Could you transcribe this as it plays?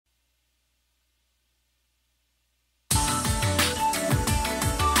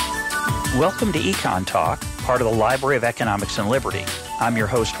Welcome to Econ Talk, part of the Library of Economics and Liberty. I'm your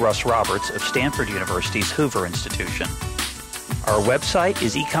host, Russ Roberts of Stanford University's Hoover Institution. Our website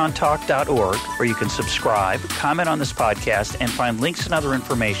is econtalk.org, where you can subscribe, comment on this podcast, and find links and other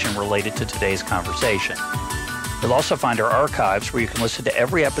information related to today's conversation. You'll also find our archives, where you can listen to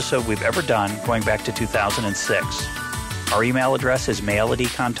every episode we've ever done going back to 2006. Our email address is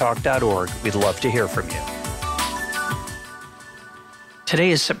mail@econtalk.org. We'd love to hear from you.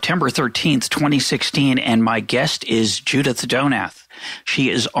 Today is September 13th, 2016, and my guest is Judith Donath. She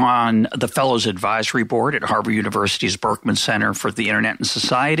is on the Fellows Advisory Board at Harvard University's Berkman Center for the Internet and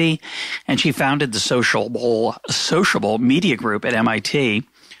Society, and she founded the Sociable Media Group at MIT.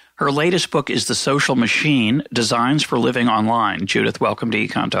 Her latest book is The Social Machine, Designs for Living Online. Judith, welcome to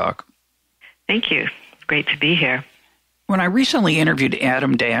Econ Talk. Thank you. Great to be here. When I recently interviewed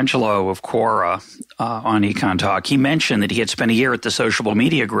Adam D'Angelo of Quora on Econ Talk, he mentioned that he had spent a year at the Sociable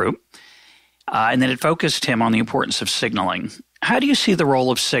Media Group and that it focused him on the importance of signaling. How do you see the role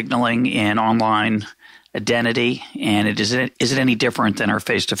of signaling in online identity, and is it any different than our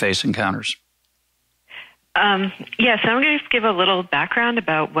face-to-face encounters? Yes, I'm going to give a little background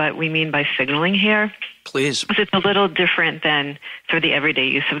about what we mean by signaling here. Please. Because it's a little different than sort of the everyday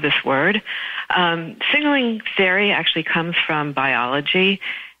use of this word. Signaling theory actually comes from biology,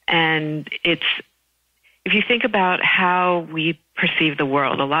 and if you think about how we perceive the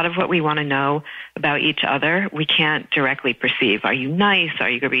world, a lot of what we want to know about each other, we can't directly perceive. Are you nice? Are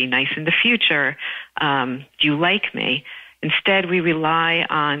you going to be nice in the future? Do you like me? Instead, we rely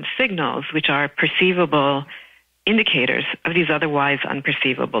on signals, which are perceivable indicators of these otherwise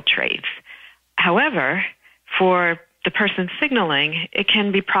unperceivable traits. However, for the person signaling, it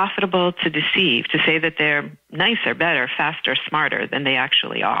can be profitable to deceive, to say that they're nicer, better, faster, smarter than they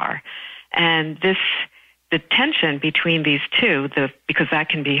actually are. And the tension between these two, because that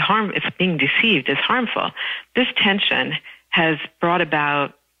can be it's being deceived is harmful. This tension has brought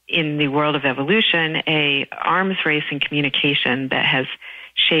about in the world of evolution a arms race in communication that has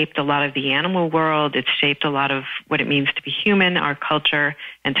shaped a lot of the animal world. It's shaped a lot of what it means to be human, our culture,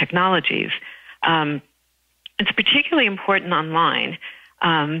 and technologies. It's particularly important online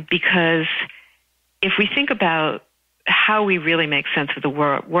because if we think about how we really make sense of the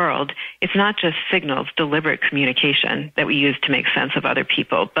world, it's not just signals, deliberate communication that we use to make sense of other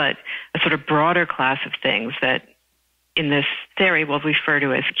people, but a sort of broader class of things that in this theory we'll refer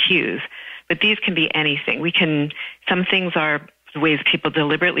to as cues. But these can be anything. Some things are ways people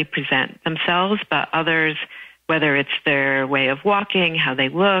deliberately present themselves, but others, whether it's their way of walking, how they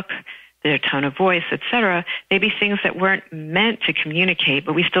look, their tone of voice, etc., may be things that weren't meant to communicate,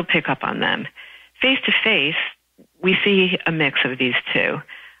 but we still pick up on them. Face-to-face, we see a mix of these two.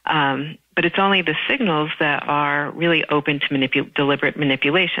 But it's only the signals that are really open to deliberate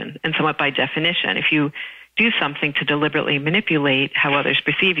manipulation, and somewhat by definition. If you do something to deliberately manipulate how others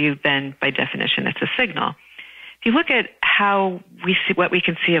perceive you, then by definition it's a signal. If you look at how we see what we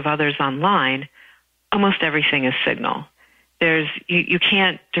can see of others online, almost everything is signal. You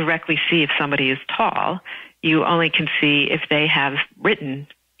can't directly see if somebody is tall. You only can see if they have written,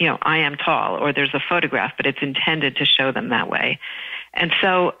 I am tall, or there's a photograph, but it's intended to show them that way. And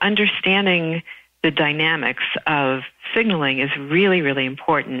so understanding the dynamics of signaling is really, really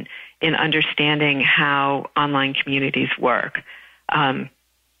important in understanding how online communities work. A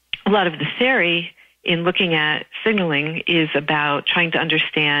lot of the theory in looking at signaling is about trying to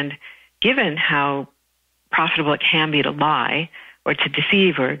understand, given how profitable it can be to lie or to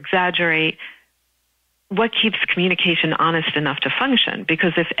deceive or exaggerate, what keeps communication honest enough to function?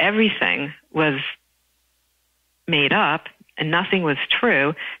 Because if everything was made up and nothing was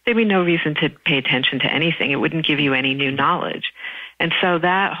true, there'd be no reason to pay attention to anything. It wouldn't give you any new knowledge. And so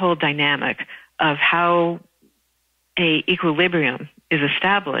that whole dynamic of how a equilibrium is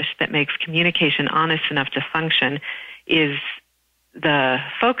established that makes communication honest enough to function is the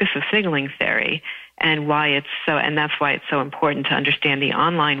focus of signaling theory, and that's why it's so important to understand the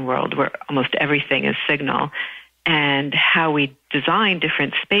online world where almost everything is signal, and how we design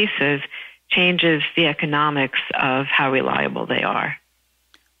different spaces changes the economics of how reliable they are.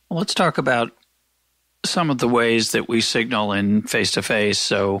 Well, let's talk about some of the ways that we signal in face-to-face.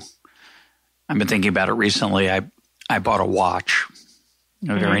 So I've been thinking about it recently. I bought a watch,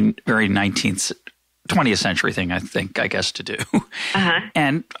 a very 20th century thing, I guess, to do. Uh-huh.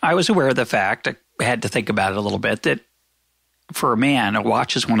 And I was aware of the fact, I had to think about it a little bit, that for a man, a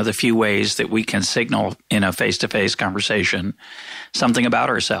watch is one of the few ways that we can signal in a face-to-face conversation something about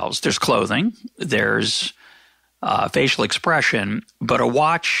ourselves. There's clothing, there's facial expression, but a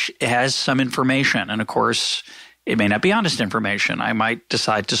watch has some information. And of course, It may not be honest information. I might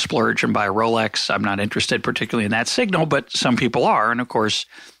decide to splurge and buy a Rolex. I'm not interested particularly in that signal, but some people are. And of course,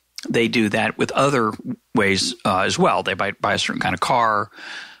 they do that with other ways as well. They might buy a certain kind of car,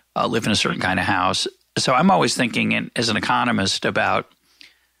 live in a certain kind of house. So I'm always thinking as an economist about,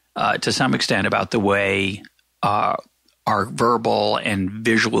 to some extent, about the way our verbal and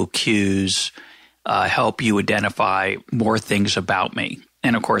visual cues help you identify more things about me.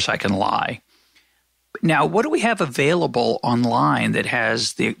 And of course, I can lie. Now, what do we have available online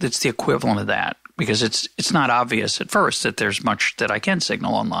that's the equivalent of that? Because it's not obvious at first that there's much that I can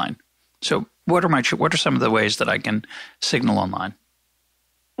signal online. So what are some of the ways that I can signal online?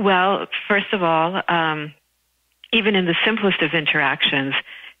 Well, first of all, even in the simplest of interactions,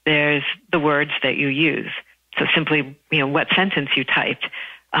 there's the words that you use. So simply, what sentence you typed,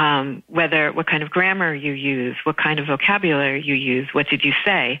 what kind of grammar you use, what kind of vocabulary you use, what did you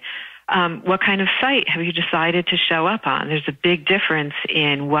say, what kind of site have you decided to show up on? There's a big difference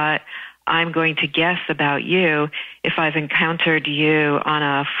in what I'm going to guess about you if I've encountered you on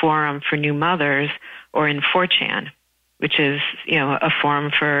a forum for new mothers or in 4chan, which is, a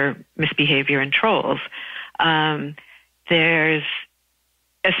forum for misbehavior and trolls. There's,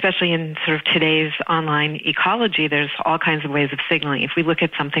 especially in sort of today's online ecology, there's all kinds of ways of signaling. If we look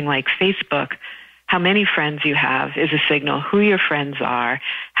at something like Facebook, how many friends you have is a signal, who your friends are,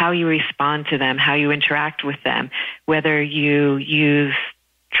 how you respond to them, how you interact with them, whether you use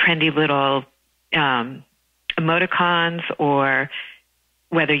trendy little emoticons or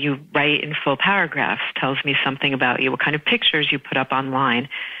whether you write in full paragraphs tells me something about you. What kind of pictures you put up online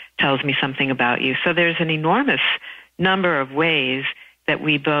tells me something about you. So there's an enormous number of ways that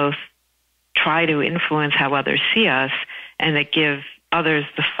we both try to influence how others see us and that give others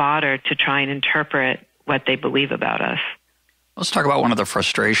the fodder to try and interpret what they believe about us. Let's talk about one of the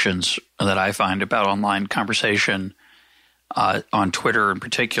frustrations that I find about online conversation on Twitter in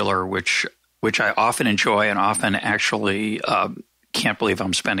particular, which I often enjoy and often actually can't believe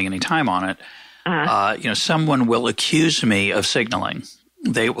I'm spending any time on it. Someone will accuse me of signaling.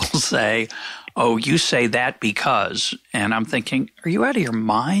 They will say, "Oh, you say that because," and I'm thinking, "Are you out of your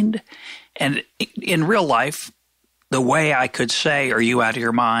mind?" And in real life, the way I could say, "Are you out of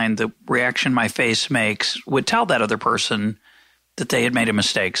your mind?" the reaction my face makes would tell that other person that they had made a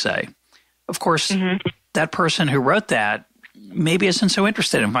mistake, say. Of course, that person who wrote that maybe isn't so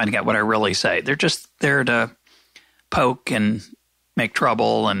interested in finding out what I really say. They're just there to poke and make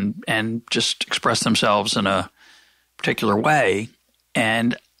trouble and just express themselves in a particular way.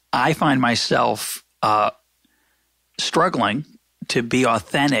 And I find myself struggling to be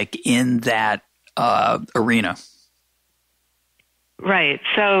authentic in that arena. Right.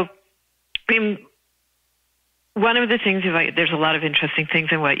 So, one of the things, there's a lot of interesting things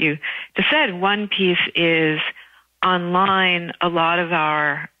in what you just said. One piece is online, a lot of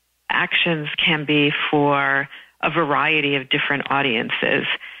our actions can be for a variety of different audiences.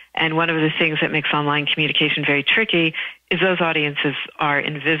 And one of the things that makes online communication very tricky is those audiences are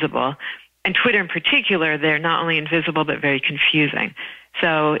invisible. And Twitter in particular, they're not only invisible, but very confusing.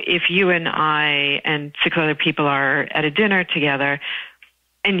 So if you and I and 6 other people are at a dinner together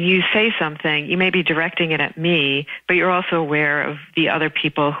and you say something, you may be directing it at me, but you're also aware of the other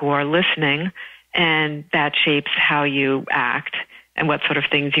people who are listening, and that shapes how you act and what sort of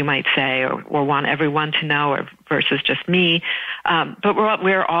things you might say or want everyone to know or versus just me. But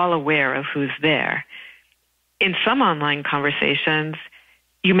we're all aware of who's there. In some online conversations,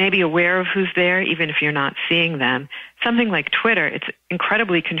 you may be aware of who's there, even if you're not seeing them. Something like Twitter, it's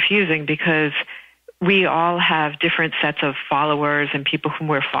incredibly confusing because we all have different sets of followers and people whom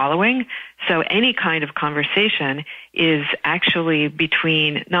we're following. So any kind of conversation is actually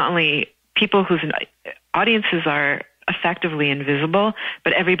between not only people whose audiences are effectively invisible,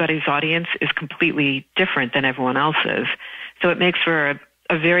 but everybody's audience is completely different than everyone else's. So it makes for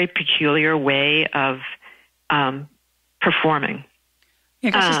a very peculiar way of performing.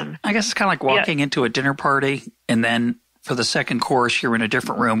 Yeah, I guess it's kind of like walking into a dinner party, and then for the second course, you're in a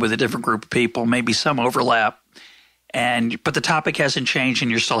different room with a different group of people, maybe some overlap, but the topic hasn't changed, and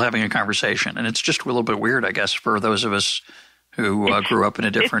you're still having a conversation. And it's just a little bit weird, I guess, for those of us who grew up in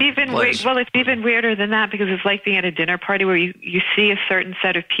a different place. Well, it's even weirder than that because it's like being at a dinner party where you see a certain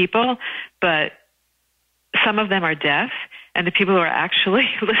set of people, but some of them are deaf, and the people who are actually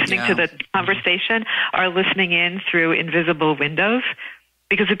listening to the conversation are listening in through invisible windows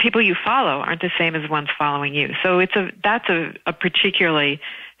because the people you follow aren't the same as ones following you. So that's a particularly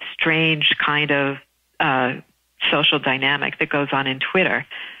strange kind of social dynamic that goes on in Twitter.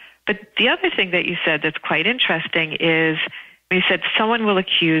 But the other thing that you said that's quite interesting is you said someone will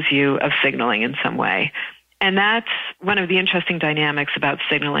accuse you of signaling in some way. And that's one of the interesting dynamics about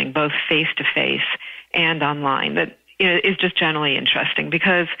signaling, both face-to-face and online, that is just generally interesting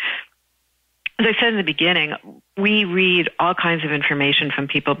because, as I said in the beginning, we read all kinds of information from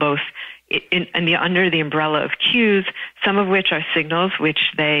people, both under the umbrella of cues, some of which are signals,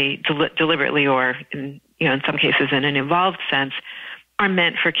 which they deliberately or, in some cases in an evolved sense, are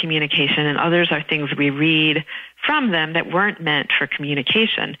meant for communication, and others are things we read from them that weren't meant for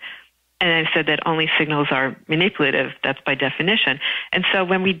communication. And I've said that only signals are manipulative. That's by definition. And so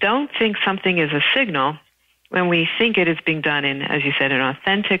when we don't think something is a signal, when we think it is being done in, as you said, an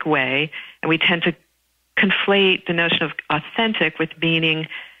authentic way, and we tend to conflate the notion of authentic with meaning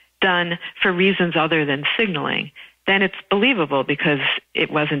done for reasons other than signaling, then it's believable because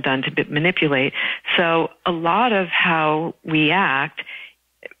it wasn't done to manipulate. So a lot of how we act,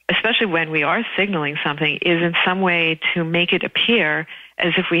 especially when we are signaling something, is in some way to make it appear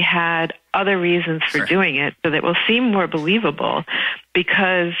as if we had other reasons for doing it, so that it will seem more believable,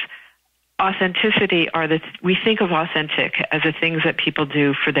 because authenticity we think of authentic as the things that people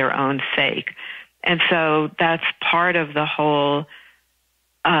do for their own sake. And so that's part of the whole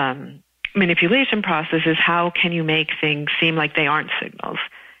manipulation process, is how can you make things seem like they aren't signals?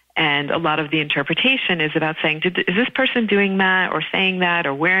 And a lot of the interpretation is about saying, is this person doing that or saying that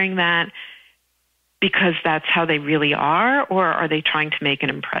or wearing that because that's how they really are, or are they trying to make an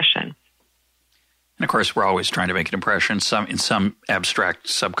impression? And of course, we're always trying to make an impression in some abstract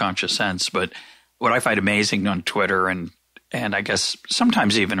subconscious sense. But what I find amazing on Twitter and I guess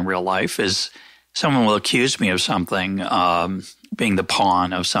sometimes even in real life is someone will accuse me of something, being the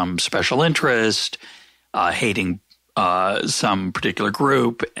pawn of some special interest, hating some particular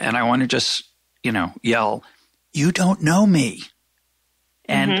group, and I want to just, yell, "You don't know me."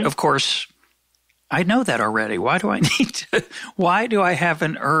 And of course, I know that already. Why do I need to? Why do I have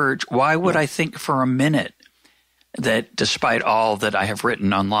an urge? Why would I think for a minute that despite all that I have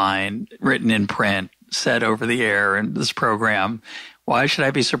written online, written in print, said over the air in this program, why should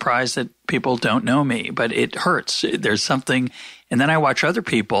I be surprised that people don't know me? But it hurts. There's something. And then I watch other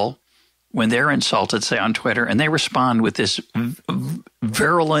people when they're insulted, say on Twitter, and they respond with this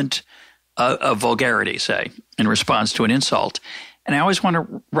virulent vulgarity, say, in response to an insult. And I always want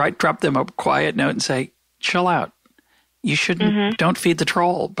to drop them a quiet note and say, chill out. You shouldn't, don't feed the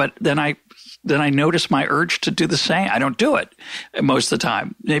troll. But then I notice my urge to do the same. I don't do it most of the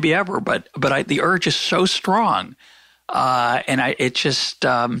time, maybe ever, but the urge is so strong. I'm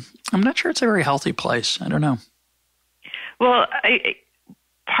not sure it's a very healthy place. I don't know. Well,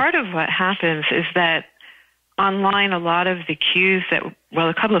 part of what happens is that online, a lot of the cues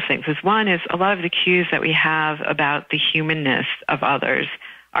a couple of things. One is a lot of the cues that we have about the humanness of others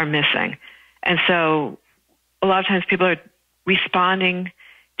are missing. And so a lot of times people are responding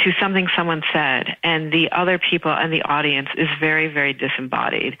to something someone said, and the other people and the audience is very, very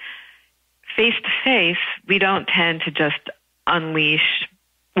disembodied. Face-to-face, we don't tend to just unleash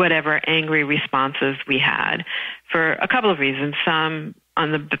whatever angry responses we had for a couple of reasons. Some,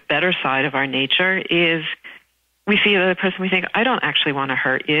 on the better side of our nature, is we see the other person, we think, I don't actually want to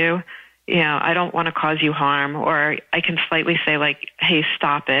hurt you. I don't want to cause you harm. Or I can slightly say, like, hey,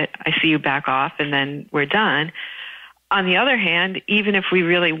 stop it. I see you, back off, and then we're done. On the other hand, even if we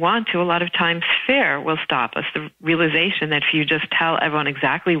really want to, a lot of times fear will stop us. The realization that if you just tell everyone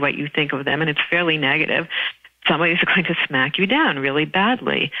exactly what you think of them, and it's fairly negative, somebody's going to smack you down really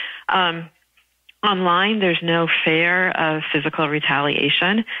badly. Online, there's no fear of physical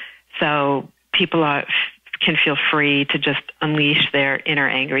retaliation, so people can feel free to just unleash their inner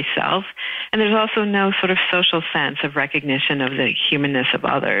angry self. And there's also no sort of social sense of recognition of the humanness of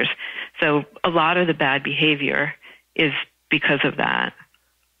others. So a lot of the bad behavior is because of that.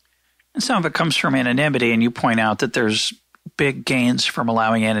 And some of it comes from anonymity, and you point out that there's big gains from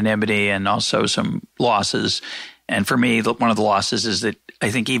allowing anonymity and also some losses. And for me, one of the losses is that I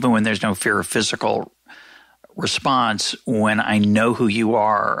think even when there's no fear of physical response, when I know who you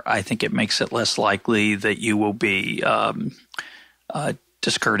are, I think it makes it less likely that you will be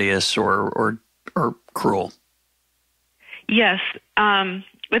discourteous or cruel. Yes.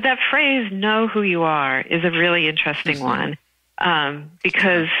 But that phrase, know who you are, is a really interesting one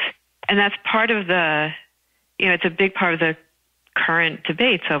because, and that's part of it's a big part of the current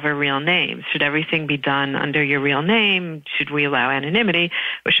debates over real names. Should everything be done under your real name? Should we allow anonymity,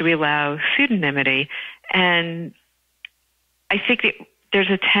 or should we allow pseudonymity? And I think that there's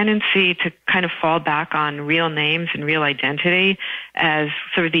a tendency to kind of fall back on real names and real identity as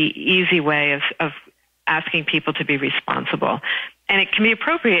sort of the easy way of asking people to be responsible. And it can be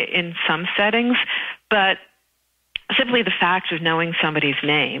appropriate in some settings, but simply the fact of knowing somebody's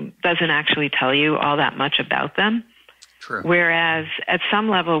name doesn't actually tell you all that much about them. True. Whereas at some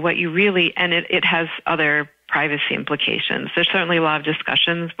level, what you really, and it has other privacy implications. There's certainly a lot of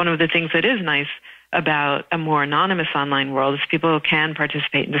discussions. One of the things that is nice about a more anonymous online world is people can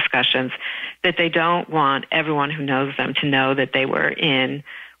participate in discussions that they don't want everyone who knows them to know that they were in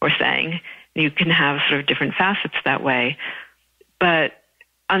or saying. You can have sort of different facets that way. But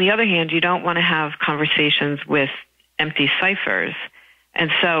on the other hand, you don't want to have conversations with empty ciphers.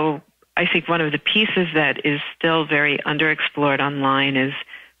 And so I think one of the pieces that is still very underexplored online is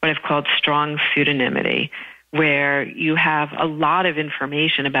what I've called strong pseudonymity, where you have a lot of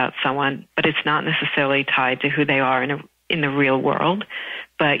information about someone, but it's not necessarily tied to who they are in the real world.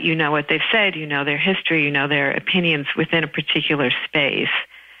 But you know what they've said, you know their history, you know their opinions within a particular space.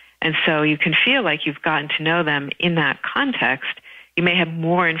 And so you can feel like you've gotten to know them in that context. You may have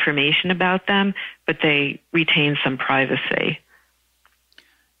more information about them, but they retain some privacy.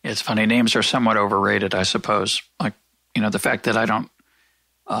 It's funny. Names are somewhat overrated, I suppose. Like, the fact that I don't,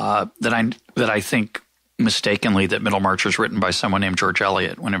 that I think mistakenly that Middlemarch was written by someone named George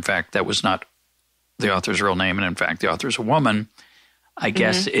Eliot, when in fact that was not the author's real name, and in fact the author's a woman, I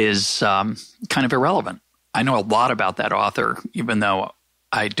guess is kind of irrelevant. I know a lot about that author, even though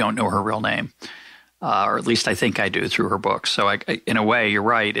I don't know her real name. Or at least I think I do through her books. So in a way, you're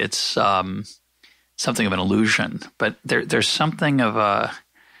right. It's something of an illusion, but there's something of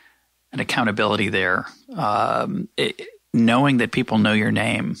an accountability there. Knowing that people know your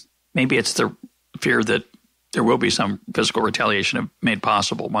name, maybe it's the fear that there will be some physical retaliation made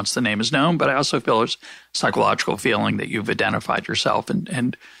possible once the name is known, but I also feel there's a psychological feeling that you've identified yourself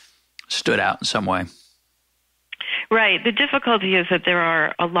and stood out in some way. Right. The difficulty is that there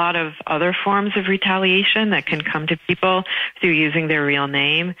are a lot of other forms of retaliation that can come to people through using their real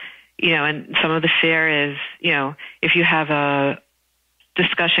name. And some of the fear is, if you have a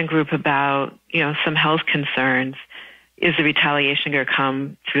discussion group about, some health concerns, is the retaliation going to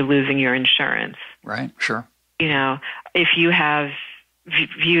come through losing your insurance? Right. Sure. If you have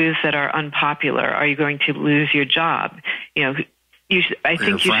views that are unpopular, are you going to lose your job? I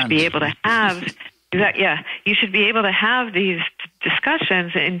think you should be able to have you should be able to have these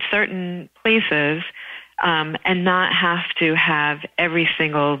discussions in certain places and not have to have every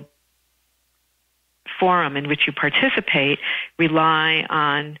single forum in which you participate rely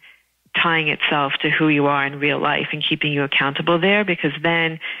on tying itself to who you are in real life and keeping you accountable there, because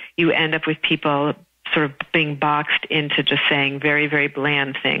then you end up with people sort of being boxed into just saying very, very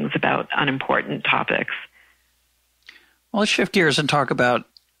bland things about unimportant topics. Well, let's shift gears and talk about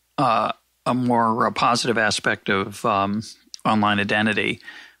a more positive aspect of online identity,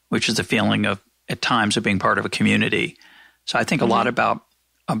 which is the feeling of, at times, of being part of a community. So I think a lot about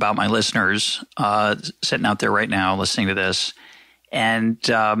my listeners sitting out there right now listening to this, and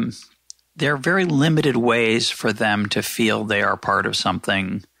there are very limited ways for them to feel they are part of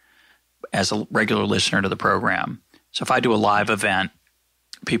something as a regular listener to the program. So if I do a live event,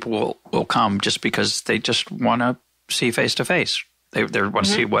 people will come just because they just want to see face-to-face. They want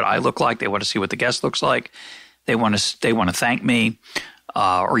to see what I look like. They want to see what the guest looks like. They want to thank me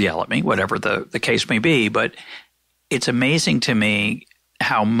or yell at me, whatever the case may be. But it's amazing to me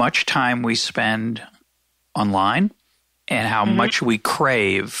how much time we spend online and how much we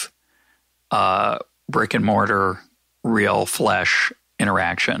crave brick and mortar, real flesh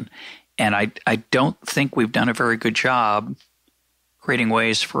interaction. And I don't think we've done a very good job creating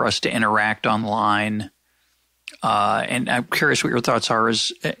ways for us to interact online. And I'm curious what your thoughts are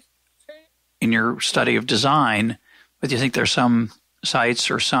in your study of design. But do you think there's some sites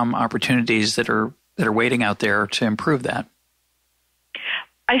or some opportunities that are waiting out there to improve that?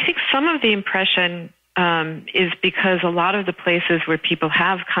 I think some of the impression is because a lot of the places where people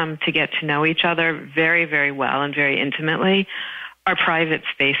have come to get to know each other very, very well and very intimately are private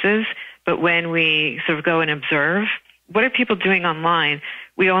spaces. But when we sort of go and observe, what are people doing online?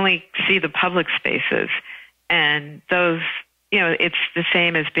 We only see the public spaces. And those, it's the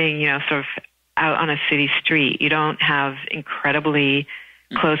same as being, sort of out on a city street. You don't have incredibly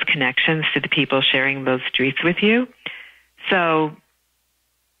close connections to the people sharing those streets with you. So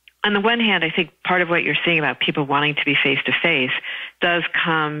on the one hand, I think part of what you're seeing about people wanting to be face-to-face does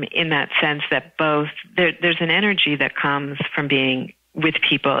come in that sense that both there's an energy that comes from being with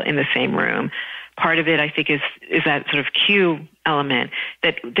people in the same room. Part of it, I think, is that sort of cue element,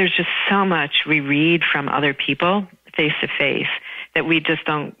 that there's just so much we read from other people face-to-face that we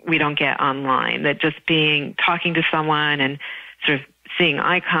don't get online, that just talking to someone and sort of seeing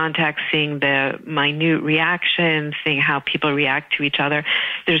eye contact, seeing the minute reactions, seeing how people react to each other.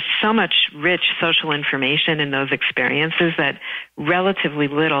 There's so much rich social information in those experiences that relatively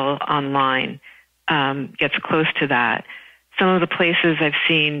little online gets close to that. Some of the places I've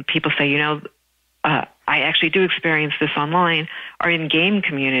seen people say, I actually do experience this online, are in game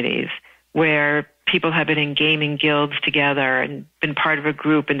communities where people have been in gaming guilds together and been part of a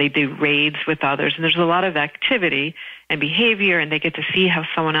group, and they do raids with others. And there's a lot of activity and behavior, and they get to see how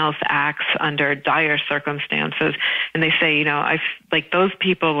someone else acts under dire circumstances. And they say, like those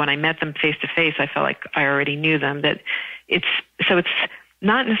people, when I met them face to face, I felt like I already knew them. It's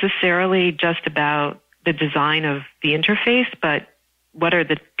not necessarily just about the design of the interface, but what are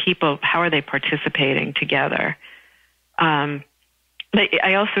the people, how are they participating together? But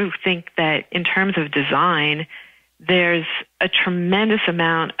I also think that in terms of design, there's a tremendous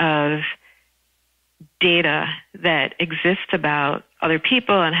amount of data that exists about other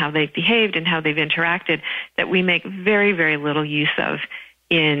people and how they've behaved and how they've interacted that we make very, very little use of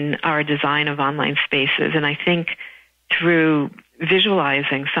in our design of online spaces. And I think through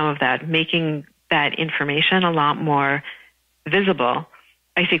visualizing some of that, making that information a lot more visible,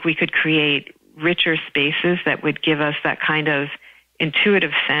 I think we could create richer spaces that would give us that kind of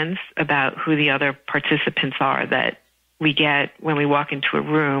intuitive sense about who the other participants are that we get when we walk into a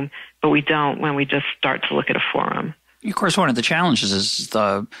room, but we don't when we just start to look at a forum. Of course, one of the challenges is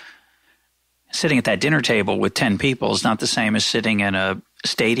sitting at that dinner table with 10 people is not the same as sitting in a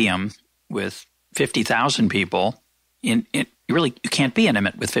stadium with 50,000 people. You can't be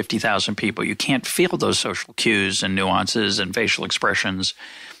intimate with 50,000 people. You can't feel those social cues and nuances and facial expressions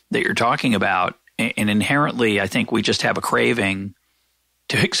that you're talking about. And inherently, I think we just have a craving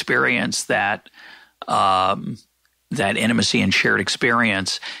to experience that intimacy and shared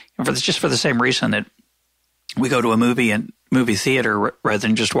experience, just for the same reason that we go to a movie theater rather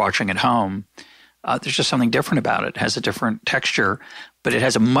than just watching at home. There's just something different about it. It has a different texture, but it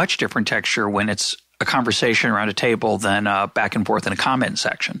has a much different texture when it's a conversation around a table than back and forth in a comment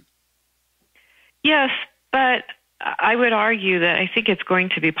section. Yes, but I would argue that I think it's going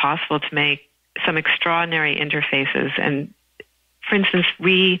to be possible to make some extraordinary interfaces. And for instance,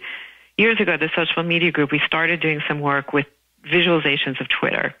 years ago, the social media group, we started doing some work with visualizations of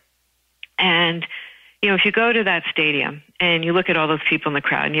Twitter. And, if you go to that stadium and you look at all those people in the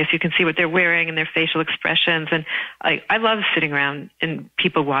crowd, and yes, you can see what they're wearing and their facial expressions. And I love sitting around and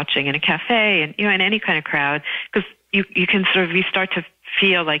people watching in a cafe and, in any kind of crowd, because you can you start to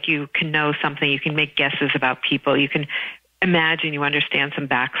feel like you can know something. You can make guesses about people. You can imagine you understand some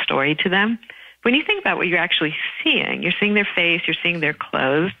backstory to them. When you think about what you're actually seeing, you're seeing their face, you're seeing their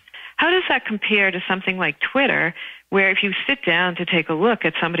clothes. How does that compare to something like Twitter, where if you sit down to take a look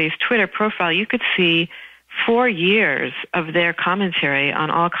at somebody's Twitter profile, you could see 4 years of their commentary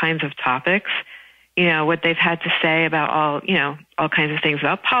on all kinds of topics, what they've had to say about all kinds of things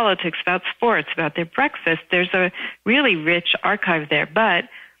about politics, about sports, about their breakfast. There's a really rich archive there. But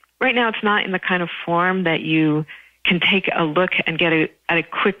right now it's not in the kind of form that you can take a look and get at a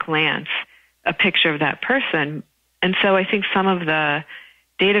quick glance a picture of that person. And so I think some of the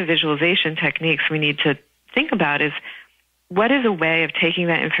data visualization techniques we need to think about is what is a way of taking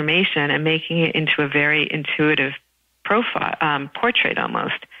that information and making it into a very intuitive profile, portrait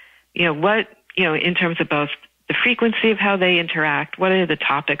almost. In terms of both the frequency of how they interact, what are the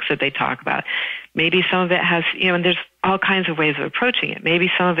topics that they talk about? Maybe some of it has, and there's all kinds of ways of approaching it.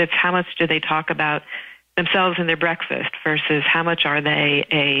 Maybe some of it's how much do they talk about themselves and their breakfast versus how much are they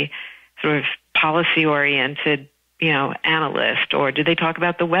a sort of policy-oriented, analyst, or do they talk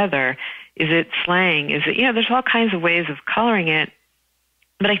about the weather? Is it slang? Is it, there's all kinds of ways of coloring it.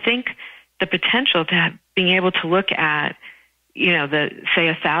 But I think the potential to being able to look at, say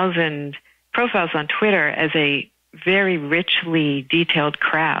 1,000 profiles on Twitter as a very richly detailed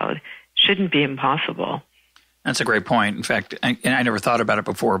crowd shouldn't be impossible. That's a great point. In fact, I never thought about it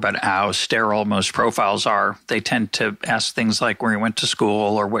before, about how sterile most profiles are. They tend to ask things like where you went to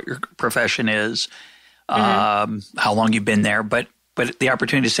school or what your profession is, how long you've been there. But the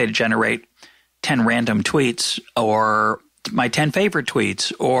opportunity to generate 10 random tweets or my 10 favorite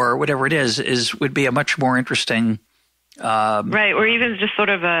tweets or whatever it is would be a much more interesting right, or even just sort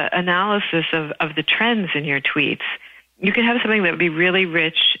of an analysis of the trends in your tweets. You could have something that would be really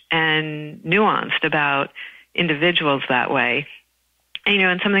rich and nuanced about individuals that way.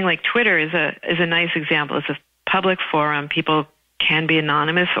 And something like Twitter is a nice example. It's a public forum. People can be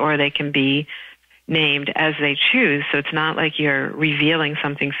anonymous or they can be named as they choose. So it's not like you're revealing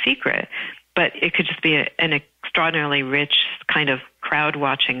something secret, but it could just be an extraordinarily rich kind of crowd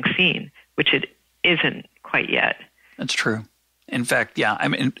watching scene, which it isn't quite yet. That's true. In fact, yeah. I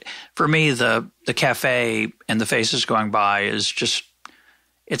mean, for me, the cafe and the faces going by is just,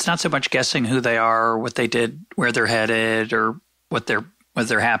 it's not so much guessing who they are, what they did, where they're headed, or whether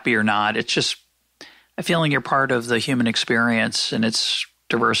they're happy or not. It's just a feeling you're part of the human experience and its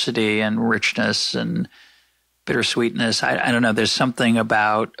diversity and richness and bittersweetness. I don't know. There's something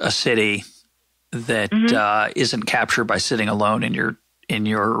about a city that isn't captured by sitting alone in your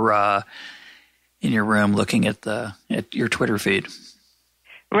room looking at your Twitter feed.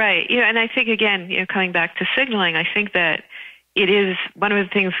 Right. And I think, again, coming back to signaling, I think that it is one of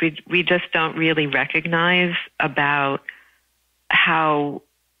the things we just don't really recognize about how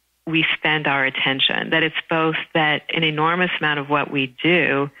we spend our attention, that it's both that an enormous amount of what we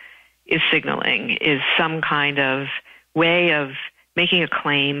do is signaling, is some kind of way of making a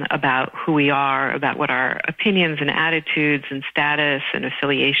claim about who we are, about what our opinions and attitudes and status and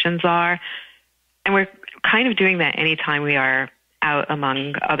affiliations are. And we're kind of doing that anytime we are out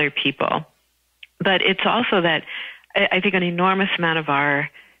among other people. But it's also that I think an enormous amount of our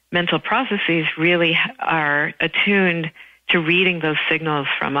mental processes really are attuned to reading those signals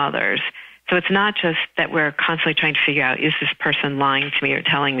from others. So it's not just that we're constantly trying to figure out, is this person lying to me or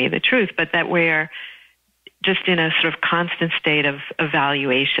telling me the truth, but that we're just in a sort of constant state of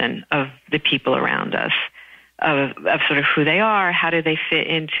evaluation of the people around us, of sort of who they are, how do they fit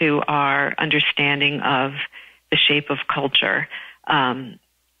into our understanding of the shape of culture,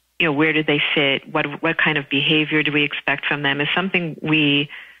 where do they fit, what kind of behavior do we expect from them, is something we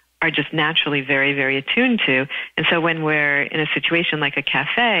are just naturally very, very attuned to. And so when we're in a situation like a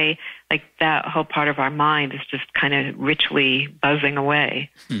cafe, like that whole part of our mind is just kind of richly buzzing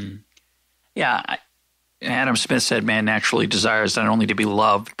away. Yeah. Adam Smith said, man naturally desires not only to be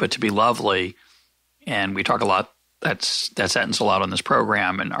loved, but to be lovely. And we talk a lot, that sentence a lot on this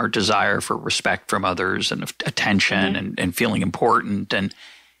program, and our desire for respect from others and attention and feeling important. And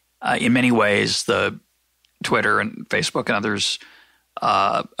in many ways, the Twitter and Facebook and others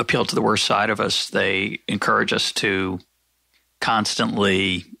appeal to the worst side of us. They encourage us to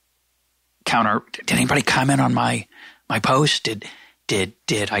constantly counter. Did anybody comment on my post?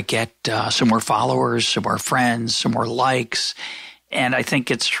 Did I get some more followers, some more friends, some more likes? And I think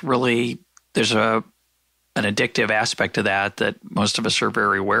it's really, there's an addictive aspect to that most of us are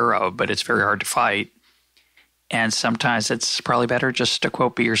very aware of, but it's very hard to fight. And sometimes it's probably better just to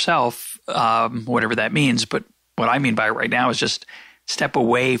quote, be yourself, whatever that means. But what I mean by it right now is just step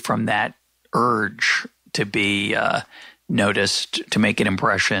away from that urge to be noticed, to make an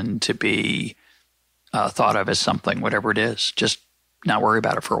impression, to be thought of as something, whatever it is. Just not worry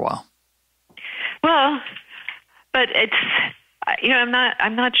about it for a while. Well, but it's,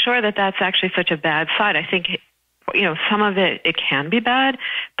 I'm not sure that that's actually such a bad side. I think, some of it can be bad,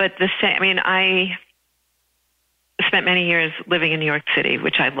 but I spent many years living in New York City,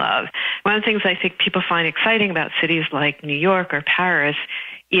 which I love. One of the things I think people find exciting about cities like New York or Paris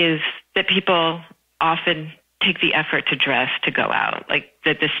is that people often take the effort to dress, to go out. Like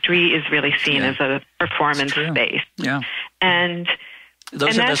that the street is really seen as a performance space. Yeah. And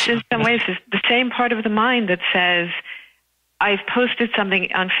that's in some ways the same part of the mind that says, I've posted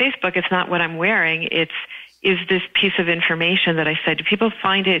something on Facebook, it's not what I'm wearing, is this piece of information that I said, do people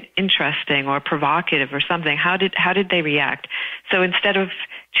find it interesting or provocative or something? How did they react? So instead of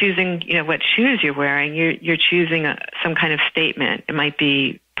choosing, what shoes you're wearing, you're choosing some kind of statement. It might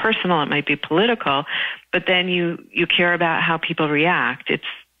be personal, it might be political, but then you care about how people react.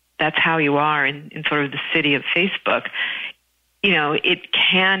 That's how you are in sort of the city of Facebook. It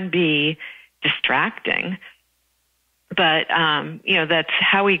can be distracting, but that's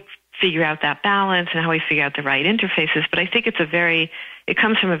how we figure out that balance and how we figure out the right interfaces. But I think it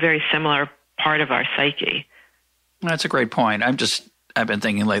comes from a very similar part of our psyche. That's a great point. I've been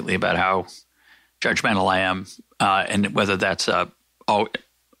thinking lately about how judgmental I am, and whether that's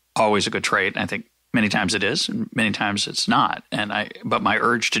always a good trait. And I think many times it is, and many times it's not. But my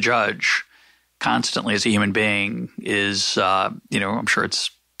urge to judge constantly as a human being is, I'm sure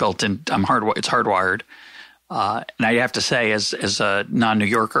it's built in. It's hardwired. And I have to say, as a non-New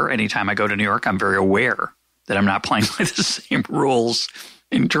Yorker, anytime I go to New York, I'm very aware that I'm not playing by the same rules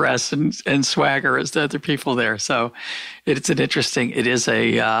in dress and swagger as the other people there. So it's a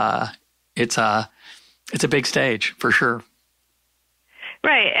big stage for sure.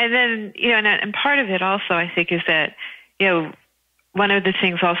 Right. And then, and part of it also, I think, is that, one of the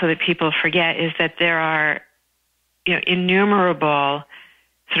things also that people forget is that there are, innumerable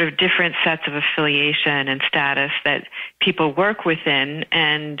sort of different sets of affiliation and status that people work within,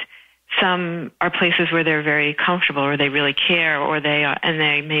 and some are places where they're very comfortable, or they really care, or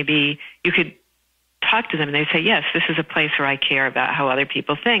they may be, you could talk to them and they say, yes, this is a place where I care about how other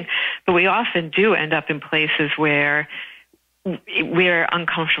people think. But we often do end up in places where we're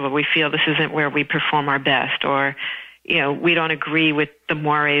uncomfortable. We feel this isn't where we perform our best, or, we don't agree with the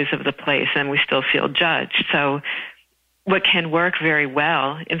mores of the place and we still feel judged. So what can work very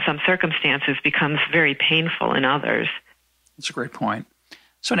well in some circumstances becomes very painful in others. That's a great point.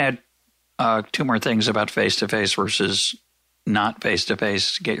 So I add two more things about face-to-face versus not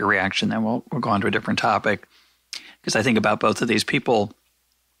face-to-face to get your reaction. Then we'll go on to a different topic, because I think about both of these people.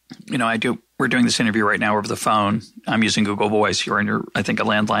 We're doing this interview right now over the phone. I'm using Google Voice. You're on your, I think, a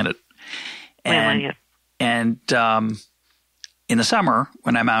landline. And in the summer,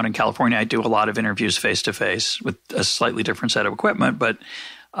 when I'm out in California, I do a lot of interviews face-to-face with a slightly different set of equipment, but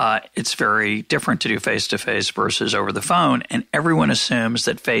it's very different to do face-to-face versus over the phone. And everyone assumes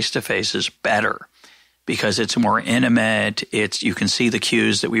that face-to-face is better because it's more intimate. You can see the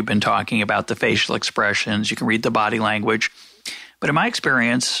cues that we've been talking about, the facial expressions. You can read the body language. But in my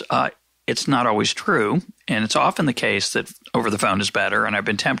experience, it's not always true. And it's often the case that over the phone is better. And I've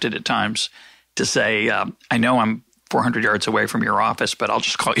been tempted at times to say, I know I'm 400 yards away from your office, but I'll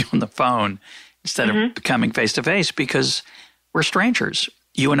just call you on the phone instead of becoming face-to-face, because we're strangers.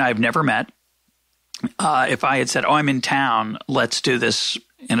 You and I have never met. If I had said, I'm in town, let's do this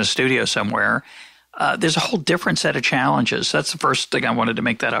in a studio somewhere, there's a whole different set of challenges. That's the first thing I wanted to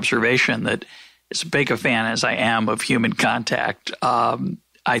make that observation, that as big a fan as I am of human contact,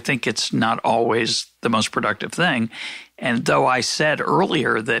 I think it's not always the most productive thing. And though I said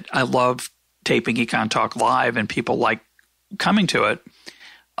earlier that I love taping Econ Talk live and people like coming to it,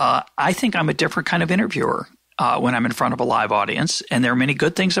 I think I'm a different kind of interviewer when I'm in front of a live audience. And there are many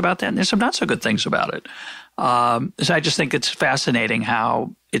good things about that, and there's some not so good things about it. So I just think it's fascinating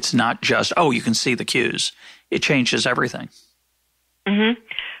how it's not just, you can see the cues. It changes everything. Mm-hmm.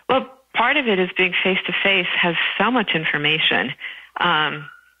 Well, part of it is being face-to-face has so much information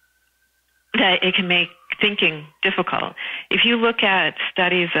that it can make thinking difficult. If you look at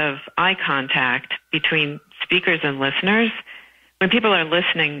studies of eye contact between speakers and listeners, when people are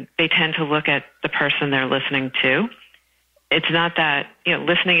listening, they tend to look at the person they're listening to. It's not that,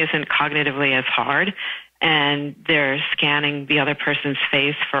 listening isn't cognitively as hard, and they're scanning the other person's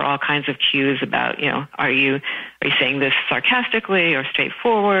face for all kinds of cues about, are you saying this sarcastically or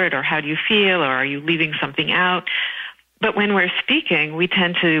straightforward, or how do you feel, or are you leaving something out? But when we're speaking, we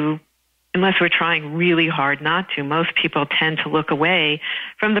tend to, unless we're trying really hard not to, most people tend to look away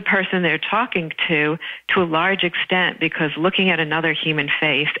from the person they're talking to a large extent, because looking at another human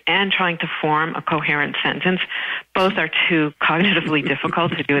face and trying to form a coherent sentence, both are too cognitively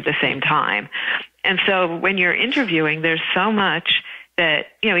difficult to do at the same time. And so when you're interviewing, there's so much that,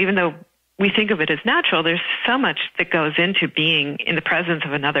 even though we think of it as natural, there's so much that goes into being in the presence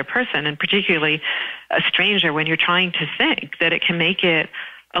of another person, and particularly a stranger, when you're trying to think, that it can make it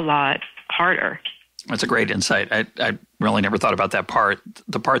a lot harder. That's a great insight. I really never thought about that part.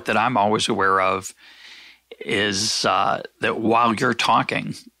 The part that I'm always aware of is that while you're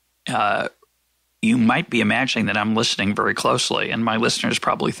talking, you might be imagining that I'm listening very closely, and my listeners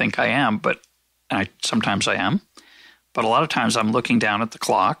probably think I am, but sometimes I am. But a lot of times I'm looking down at the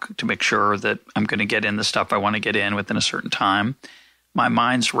clock to make sure that I'm going to get in the stuff I want to get in within a certain time. My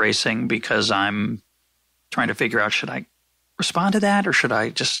mind's racing because I'm trying to figure out, should I respond to that, or should I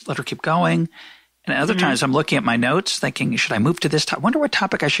just let her keep going? And other times I'm looking at my notes thinking, should I move to this topic? I wonder what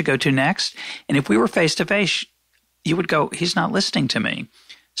topic I should go to next. And if we were face-to-face, you would go, he's not listening to me.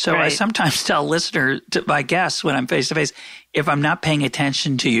 So I sometimes tell listeners, to my guests when I'm face-to-face, if I'm not paying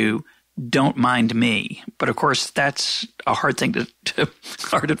attention to you, don't mind me. But of course, that's a hard thing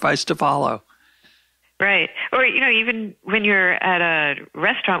hard advice to follow. Right. Or, even when you're at a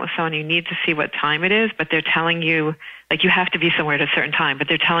restaurant with someone, you need to see what time it is, but they're telling you, like, you have to be somewhere at a certain time, but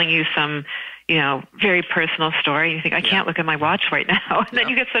they're telling you some, very personal story. You think, I can't look at my watch right now. And then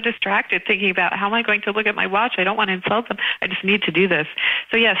you get so distracted thinking about, how am I going to look at my watch? I don't want to insult them. I just need to do this.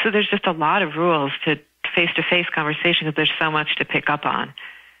 So, so there's just a lot of rules to face-to-face conversation, because there's so much to pick up on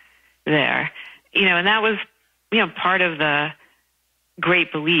there. And that was, part of the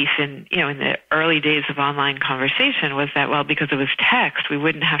great belief in the early days of online conversation, was that, well, because it was text, we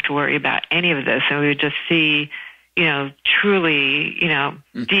wouldn't have to worry about any of this, and we would just see, truly,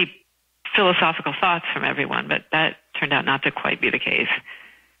 deep philosophical thoughts from everyone. But that turned out not to quite be the case.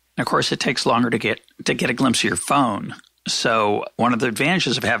 Of course, it takes longer to get a glimpse of your phone. So one of the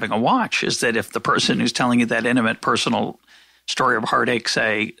advantages of having a watch is that if the person who's telling you that intimate personal story of heartache,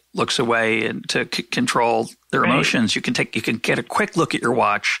 say, looks away and to control their emotions, you can get a quick look at your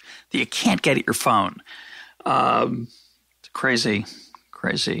watch that you can't get at your phone. It's a crazy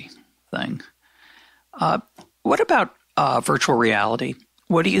thing. What about virtual reality?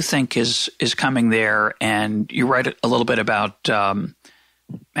 What do you think is coming there? And you write a little bit about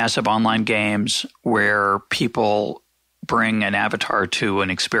massive online games where people bring an avatar to an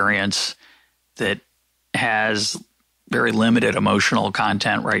experience that has very limited emotional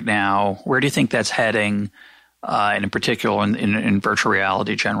content right now. Where do you think that's heading, and in particular in virtual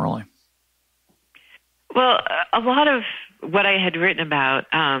reality generally? Well, a lot of what I had written about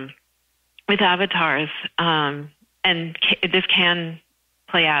with avatars, and this can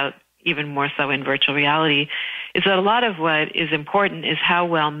play out even more so in virtual reality, is that a lot of what is important is how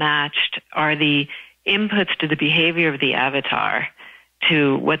well matched are the inputs to the behavior of the avatar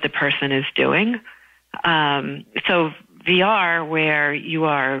to what the person is doing. So VR, where you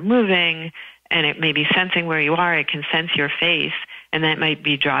are moving and it may be sensing where you are, it can sense your face, and that might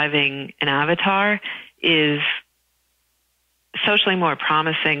be driving an avatar, is socially more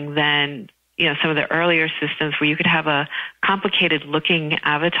promising than some of the earlier systems where you could have a complicated looking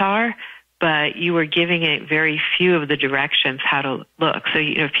avatar, but you were giving it very few of the directions how to look. So,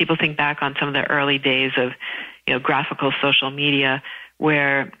 if people think back on some of the early days of, graphical social media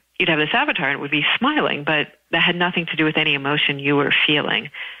where you'd have this avatar and it would be smiling, but that had nothing to do with any emotion you were feeling.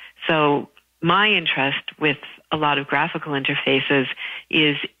 So my interest with a lot of graphical interfaces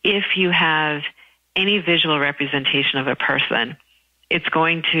is if you have any visual representation of a person, it's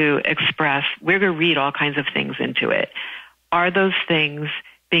going to express, we're going to read all kinds of things into it. Are those things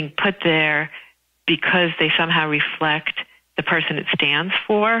being put there because they somehow reflect the person it stands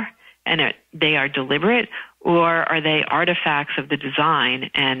for and they are deliberate, or are they artifacts of the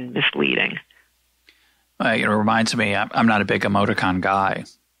design and misleading? It reminds me, I'm not a big emoticon guy,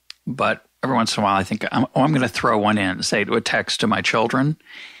 but every once in a while I think, I'm going to throw one in, say to a text to my children.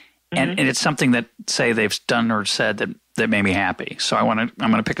 And it's something that, say, they've done or said that made me happy. So I'm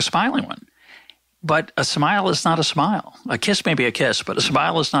going to pick a smiling one. But a smile is not a smile. A kiss may be a kiss, but a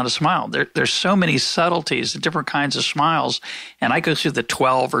smile is not a smile. There's so many subtleties, different kinds of smiles. And I go through the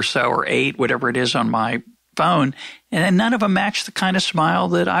 12 or so or 8, whatever it is on my phone, and none of them match the kind of smile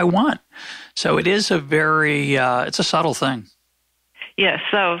that I want. So it is a very, it's a subtle thing. Yeah,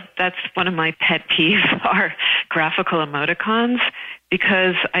 so that's one of my pet peeves are graphical emoticons,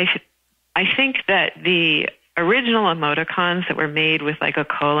 because I think that the original emoticons that were made with like a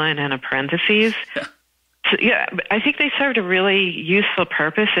colon and a parentheses, I think they served a really useful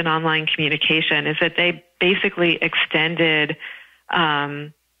purpose in online communication, is that they basically extended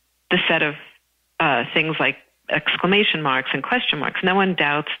the set of things like exclamation marks and question marks. No one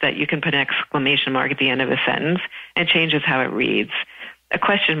doubts that you can put an exclamation mark at the end of a sentence and changes how it reads. A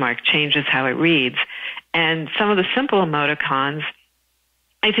question mark changes how it reads. And some of the simple emoticons,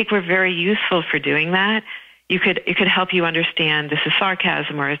 I think, were very useful for doing that. It could help you understand this is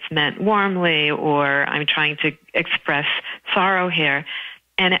sarcasm, or it's meant warmly, or I'm trying to express sorrow here.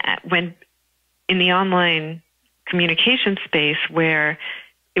 And when in the online communication space, where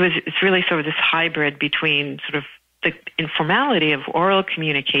it's really sort of this hybrid between sort of the informality of oral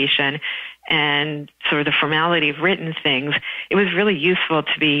communication and sort of the formality of written things, it was really useful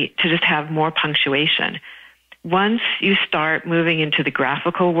to just have more punctuation. Once you start moving into the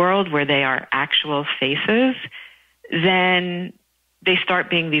graphical world where they are actual faces, then they start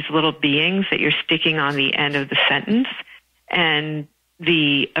being these little beings that you're sticking on the end of the sentence. And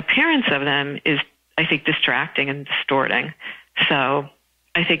the appearance of them is, I think, distracting and distorting. So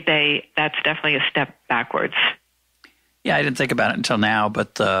I think that's definitely a step backwards. Yeah, I didn't think about it until now,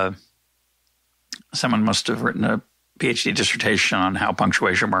 but someone must have written a PhD dissertation on how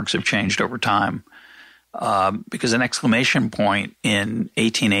punctuation marks have changed over time. Because an exclamation point in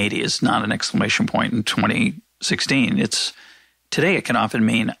 1880 is not an exclamation point in 2016. Today it can often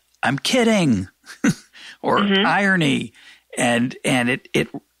mean "I'm kidding" or irony, and it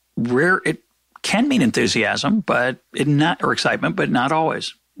can mean enthusiasm, but or excitement, but not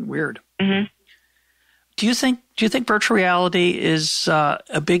always. Weird. Mm-hmm. Do you think virtual reality is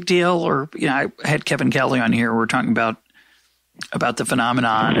a big deal? Or I had Kevin Kelly on here. We're talking about the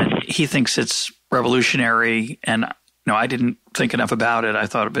phenomenon, and he thinks it's revolutionary, and I didn't think enough about it. I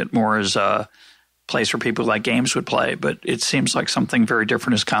thought of it more as a place where people like games would play, but it seems like something very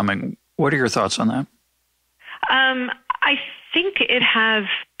different is coming. What are your thoughts on that? I think it has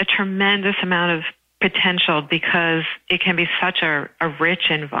a tremendous amount of potential because it can be such a rich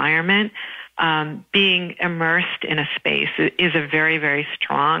environment. Being immersed in a space is a very, very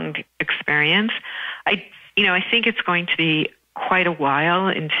strong experience. I think it's going to be quite a while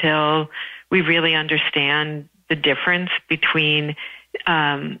until we really understand the difference between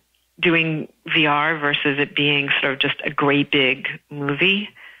doing VR versus it being sort of just a great big movie.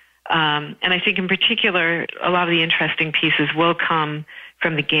 And I think in particular, a lot of the interesting pieces will come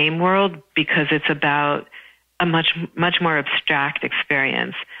from the game world because it's about a much more abstract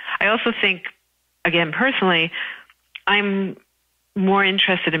experience. I also think, again, personally, I'm more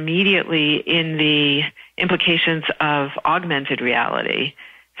interested immediately in the implications of augmented reality.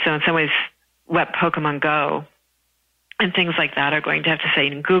 So in some ways, what Pokemon Go and things like that are going to have to say.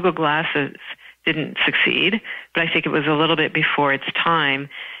 And Google Glasses didn't succeed, but I think it was a little bit before its time.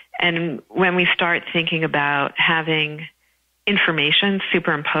 And when we start thinking about having information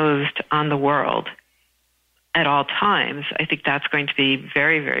superimposed on the world at all times, I think that's going to be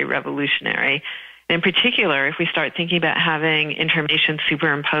very, very revolutionary. In particular, if we start thinking about having information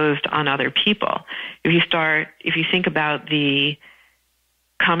superimposed on other people, if you think about the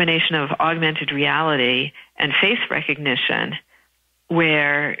combination of augmented reality and face recognition,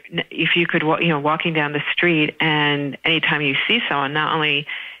 where if you could, walking down the street and anytime you see someone, not only,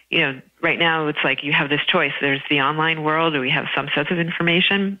 right now it's like you have this choice. There's the online world where we have some sets of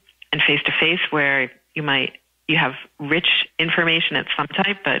information, and face to face where you have rich information at some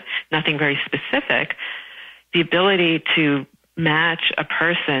type, but nothing very specific. The ability to match a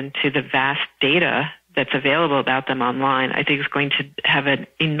person to the vast data that's available about them online, I think is going to have an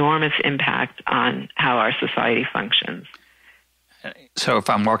enormous impact on how our society functions. So if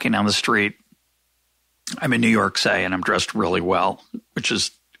I'm walking down the street, I'm in New York, say, and I'm dressed really well, which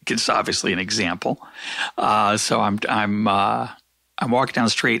is it's obviously an example. So I'm walking down the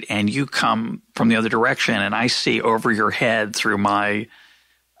street and you come from the other direction and I see over your head through my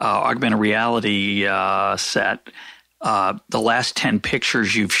augmented reality set the last 10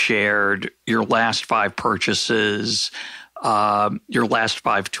 pictures you've shared, your last 5 purchases, your last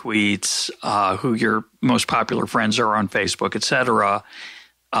 5 tweets, who your most popular friends are on Facebook, et cetera.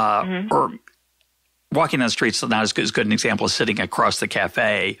 Or walking down the street is not as good an example as sitting across the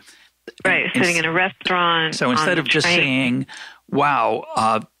cafe. Right, sitting in a restaurant. So instead of just saying,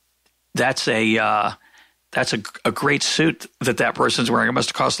 wow, that's a great suit that person's wearing. It must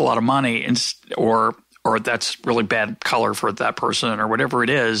have cost a lot of money, or that's really bad color for that person, or whatever it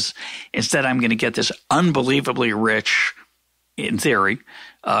is. Instead, I'm going to get this unbelievably rich, in theory,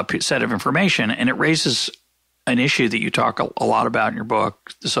 set of information, and it raises an issue that you talk a lot about in your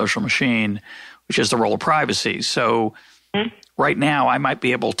book, The Social Machine, which is the role of privacy. So right now, I might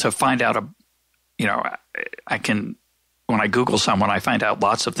be able to find out I can. When I Google someone, I find out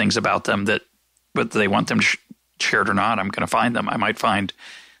lots of things about them that whether they want them shared or not, I'm going to find them. I might find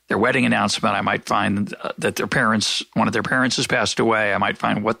their wedding announcement. I might find that one of their parents has passed away. I might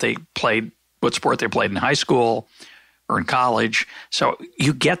find what sport they played in high school or in college. So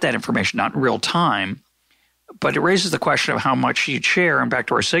you get that information, not in real time, but it raises the question of how much you'd share. And back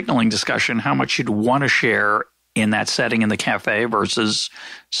to our signaling discussion, how much you'd want to share in that setting in the cafe versus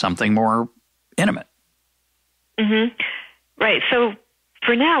something more intimate. Mm-hmm. Right. So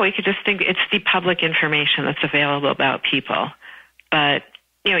for now, we could just think it's the public information that's available about people. But,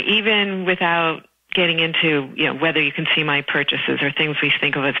 even without getting into, whether you can see my purchases or things we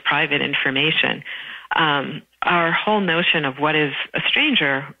think of as private information, our whole notion of what is a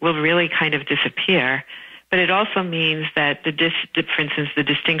stranger will really kind of disappear. But it also means that for instance, the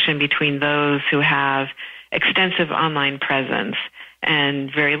distinction between those who have extensive online presence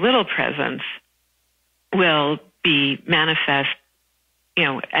and very little presence will be manifest,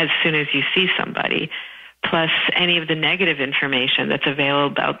 as soon as you see somebody, plus any of the negative information that's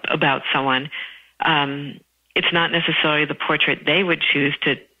available about someone. It's not necessarily the portrait they would choose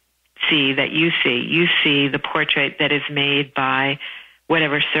to see that you see. You see the portrait that is made by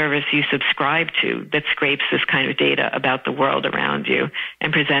whatever service you subscribe to that scrapes this kind of data about the world around you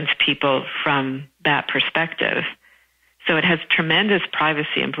and presents people from that perspective. So it has tremendous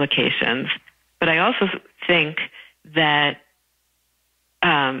privacy implications. But I also think that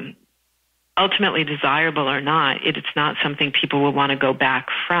ultimately, desirable or not, it's not something people will want to go back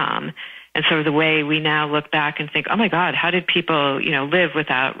from. And so the way we now look back and think, oh my God, how did people, live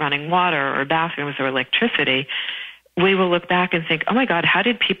without running water or bathrooms or electricity? We will look back and think, oh my God, how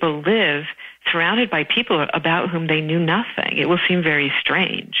did people live surrounded by people about whom they knew nothing? It will seem very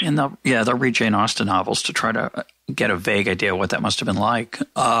strange. And they'll read Jane Austen novels to try to get a vague idea of what that must have been like.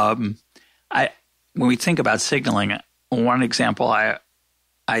 When we think about signaling, one example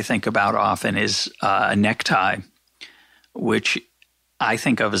I think about often is a necktie, which I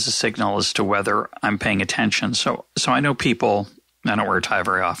think of as a signal as to whether I'm paying attention. So I know people, I don't wear a tie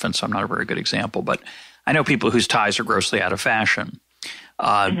very often, so I'm not a very good example, but I know people whose ties are grossly out of fashion.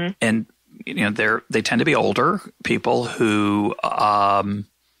 And, they tend to be older people who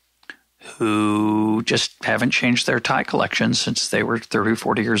who just haven't changed their tie collection since they were 30,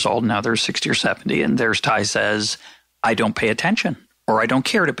 40 years old. Now they're 60 or 70, and their tie says, I don't pay attention, or I don't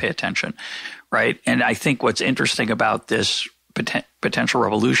care to pay attention, right? And I think what's interesting about this potential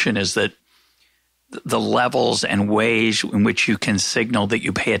revolution is that the levels and ways in which you can signal that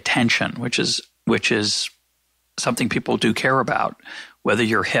you pay attention, which is something people do care about, whether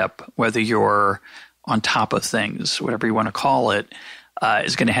you're hip, whether you're on top of things, whatever you want to call it,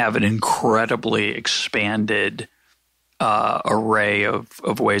 is going to have an incredibly expanded array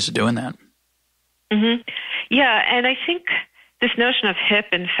of ways of doing that. Mm-hmm. Yeah, and I think this notion of hip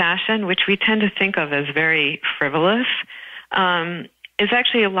and fashion, which we tend to think of as very frivolous, is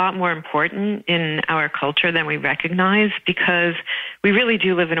actually a lot more important in our culture than we recognize, because we really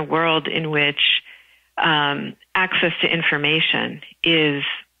do live in a world in which access to information is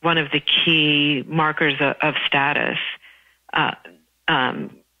one of the key markers of status. I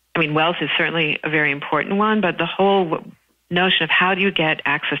mean, wealth is certainly a very important one, but the whole notion of how do you get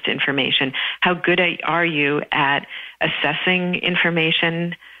access to information, how good are you at assessing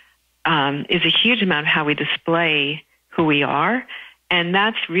information, is a huge amount of how we display who we are. And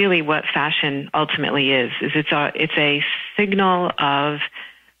that's really what fashion ultimately is it's a signal of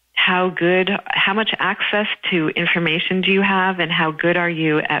how much access to information do you have, and how good are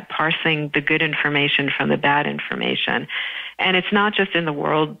you at parsing the good information from the bad information. And it's not just in the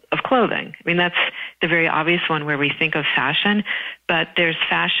world of clothing. I mean, that's the very obvious one where we think of fashion, but there's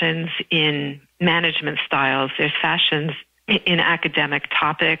fashions in management styles, there's fashions in academic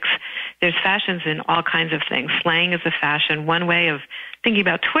topics, there's fashions in all kinds of things. Slang is a fashion. One way of thinking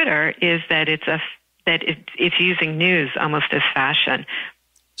about Twitter is that it's using news almost as fashion.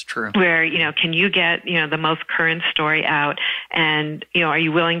 It's true. Where, can you get, the most current story out, and, are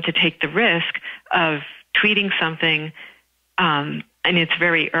you willing to take the risk of tweeting something in its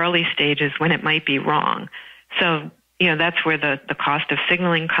very early stages when it might be wrong? So, that's where the cost of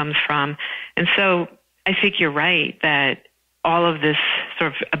signaling comes from. And so I think you're right that all of this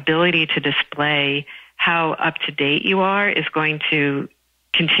sort of ability to display how up to date you are is going to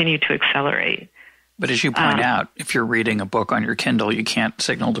continue to accelerate. But as you point out, if you're reading a book on your Kindle, you can't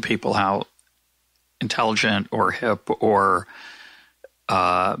signal to people how intelligent or hip or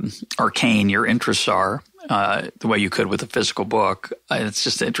arcane your interests are the way you could with a physical book. It's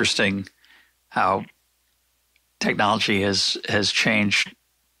just interesting how technology has changed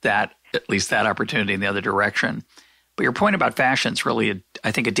that, at least that opportunity in the other direction. But your point about fashion is really,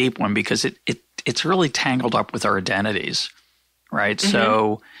 I think, a deep one, because it's really tangled up with our identities, right? Mm-hmm.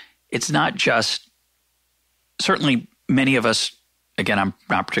 So it's not just, certainly many of us, again, I'm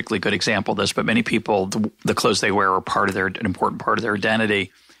not a particularly good example of this, but many people, the clothes they wear are an important part of their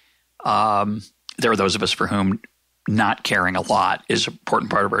identity. There are those of us for whom not caring a lot is an important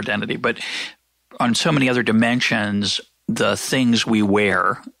part of our identity. But on so many other dimensions, the things we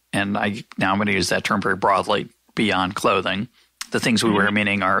wear, and now I'm going to use that term very broadly, beyond clothing, the things we wear,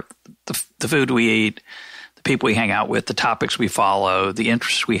 meaning are the food we eat, the people we hang out with, the topics we follow, the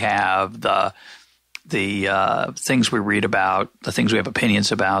interests we have, the things we read about, the things we have opinions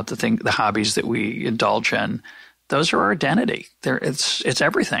about, the hobbies that we indulge in. Those are our identity. It's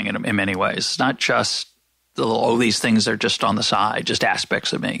everything in many ways. It's not just these things are just on the side, just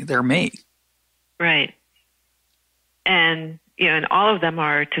aspects of me. They're me. Right. And and all of them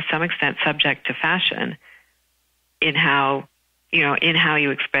are to some extent subject to fashion in how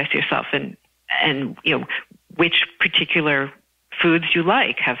you express yourself, and which particular foods you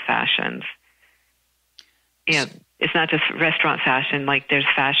like have fashions. It's not just restaurant fashion. Like, there's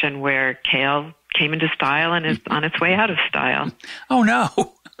fashion where kale came into style and is on its way out of style. Oh,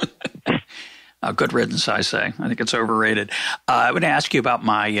 no. Good riddance, I say. I think it's overrated. I would ask you about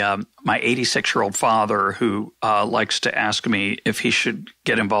my 86-year-old father, who likes to ask me if he should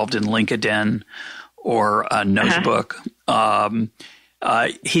get involved in LinkedIn or Notebook.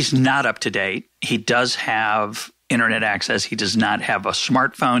 He's not up to date. He does have internet access. He does not have a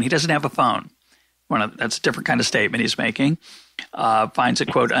smartphone. He doesn't have a phone. That's a different kind of statement he's making. Finds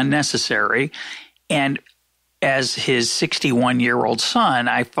it, quote, unnecessary. And as his 61-year-old son,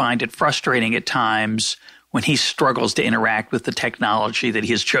 I find it frustrating at times when he struggles to interact with the technology that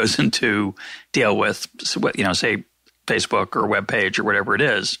he has chosen to deal with, say Facebook or web page or whatever it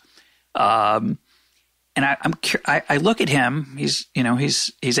is. And I look at him. He's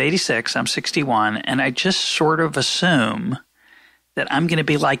 86. I'm 61, and I just sort of assume that I'm going to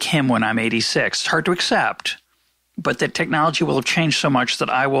be like him when I'm 86. It's hard to accept, but that technology will have changed so much that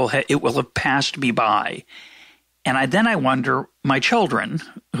it will have passed me by. And I wonder, my children,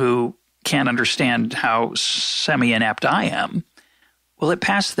 who can't understand how semi-inept I am, will it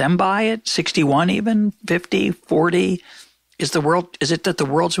pass them by at 61 even, 50, 40? Is it that the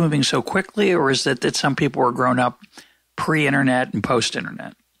world's moving so quickly, or is it that some people were grown up pre-internet and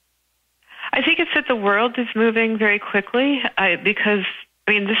post-internet? I think it's that the world is moving very quickly because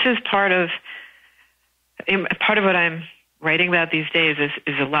this is part of what I'm writing about these days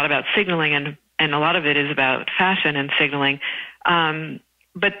is a lot about signaling, and a lot of it is about fashion and signaling.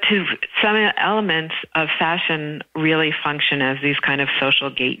 But to some elements of fashion really function as these kind of social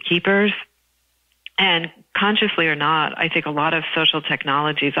gatekeepers. And consciously or not, I think a lot of social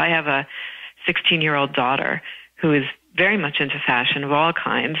technologies, I have a 16-year-old daughter who is very much into fashion of all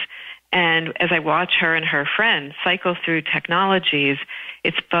kinds. And as I watch her and her friends cycle through technologies,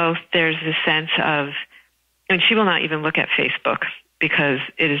 it's both, there's this sense of, and she will not even look at Facebook because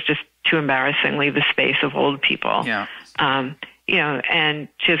it is just too embarrassingly the space of old people. Yeah. And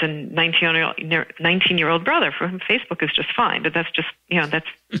she has a 19-year-old brother for whom Facebook is just fine, but that's just, that's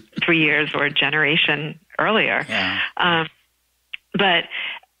 3 years or a generation earlier. Yeah. But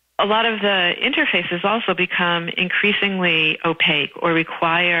a lot of the interfaces also become increasingly opaque or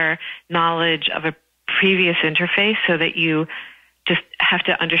require knowledge of a previous interface so that you just have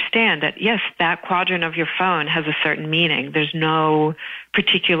to understand that, yes, that quadrant of your phone has a certain meaning. There's no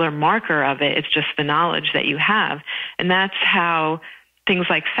particular marker of it. It's just the knowledge that you have. And that's how things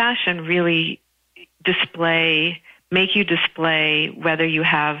like fashion really make you display whether you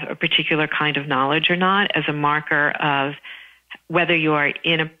have a particular kind of knowledge or not as a marker of whether you are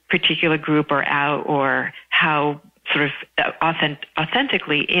in a particular group or out, or how sort of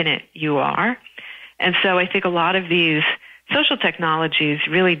authentically in it you are. And so I think a lot of these social technologies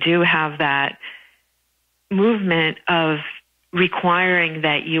really do have that movement of requiring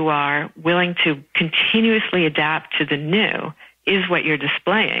that you are willing to continuously adapt to the new is what you're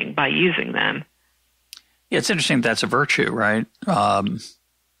displaying by using them. Yeah, it's interesting that's a virtue, right?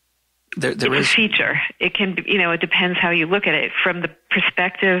 It's a feature. It can be, it depends how you look at it. From the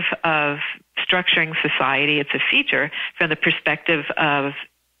perspective of structuring society, it's a feature. From the perspective of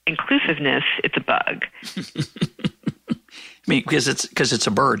inclusiveness, it's a bug. Because it's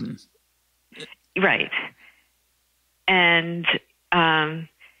a burden, right? And and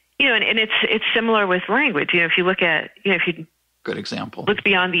it's similar with language. If you look at if you good example look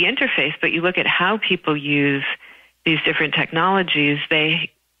beyond the interface, but you look at how people use these different technologies,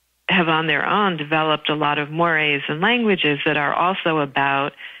 they have on their own developed a lot of mores and languages that are also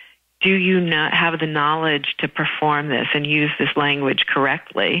about, do you not have the knowledge to perform this and use this language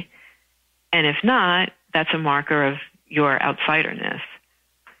correctly? And if not, that's a marker of your outsiderness.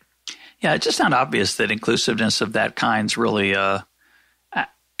 Yeah, it's just not obvious that inclusiveness of that kind's really that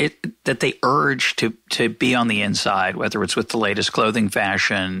they urge to be on the inside, whether it's with the latest clothing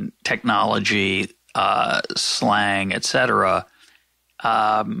fashion, technology, slang, etc.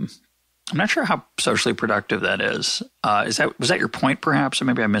 I'm not sure how socially productive that is. Was that your point, perhaps, or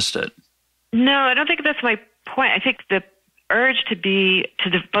maybe I missed it? No, I don't think that's my point. I think the urge to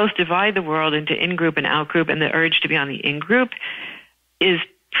both divide the world into in-group and out-group, and the urge to be on the in-group is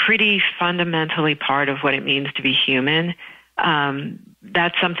pretty fundamentally part of what it means to be human.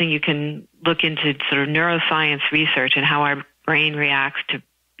 That's something you can look into sort of neuroscience research and how our brain reacts to,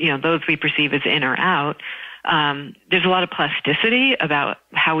 those we perceive as in or out. There's a lot of plasticity about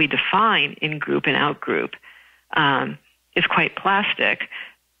how we define in-group and out-group. It's quite plastic,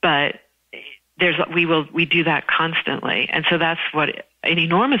 but we do that constantly. And so that's what an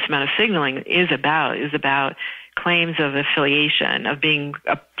enormous amount of signaling is about claims of affiliation, of being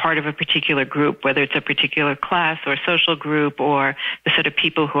a part of a particular group, whether it's a particular class or social group or the sort of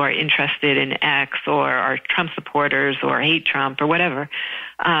people who are interested in X or are Trump supporters or hate Trump or whatever.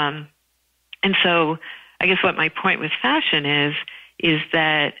 And so I guess what my point with fashion is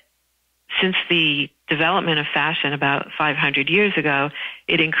that since the development of fashion about 500 years ago,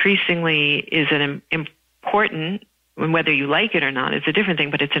 it increasingly is an important, whether you like it or not, it's a different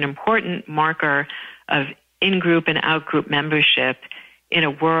thing, but it's an important marker of in-group and out-group membership in a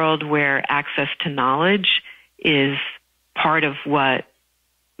world where access to knowledge is part of what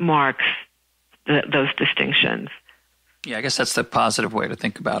marks those distinctions. Yeah, I guess that's the positive way to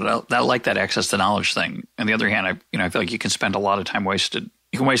think about it. I like that access to knowledge thing. On the other hand, I feel like you can spend a lot of time wasted.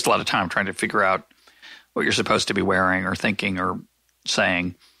 You can waste a lot of time trying to figure out what you're supposed to be wearing or thinking or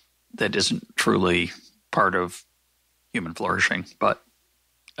saying that isn't truly part of human flourishing. But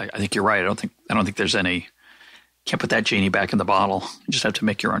I think you're right. I don't think there's any. Can't put that genie back in the bottle. You just have to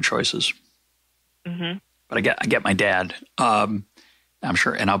make your own choices. Mm-hmm. But I get my dad. I'm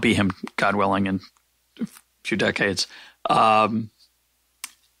sure, and I'll be him, God willing, in a few decades. But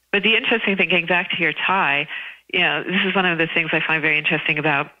the interesting thing, getting back to your tie, this is one of the things I find very interesting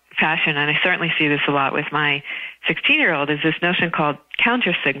about fashion, and I certainly see this a lot with my 16-year-old, is this notion called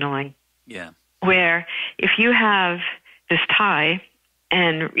counter-signaling. Yeah. Where if you have this tie,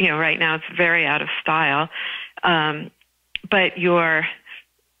 and, right now it's very out of style, but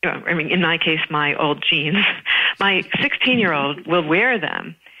in my case, my old jeans, my 16-year-old will wear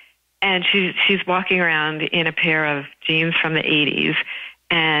them, and she's walking around in a pair of jeans from the 80s,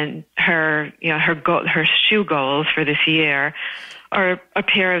 and her shoe goals for this year are a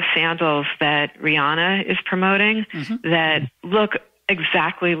pair of sandals that Rihanna is promoting that look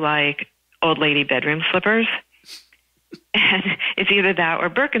exactly like old lady bedroom slippers. And it's either that or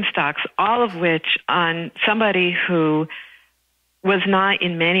Birkenstocks, all of which on somebody who was not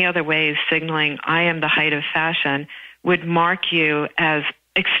in many other ways signaling, I am the height of fashion, would mark you as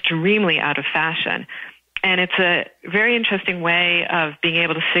extremely out of fashion. And it's a very interesting way of being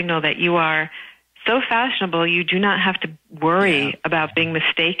able to signal that you are so fashionable, you do not have to worry about being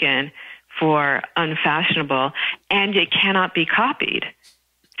mistaken for unfashionable, and it cannot be copied.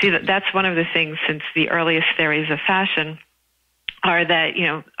 See, that's one of the things since the earliest theories of fashion are that,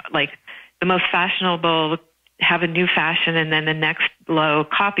 like the most fashionable have a new fashion and then the next low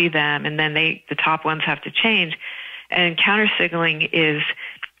copy them, and then the top ones have to change. And counter-signaling is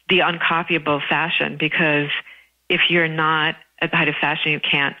the uncopyable fashion, because if you're not at the height of fashion, you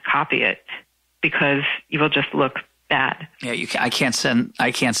can't copy it because you will just look bad. Yeah, I can't send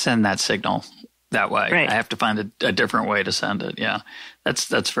that signal that way. Right. I have to find a different way to send it. Yeah, that's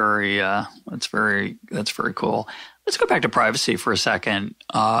very cool. Let's go back to privacy for a second,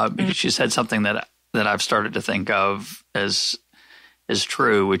 because you said something that I've started to think of as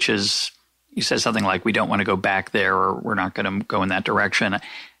true, which is you said something like, we don't want to go back there, or we're not going to go in that direction.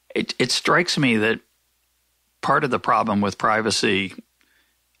 It strikes me that part of the problem with privacy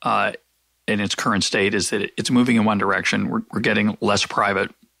in its current state is that it's moving in one direction. We're getting less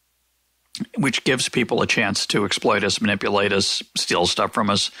private, which gives people a chance to exploit us, manipulate us, steal stuff from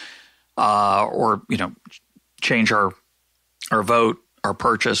us, or change our vote, our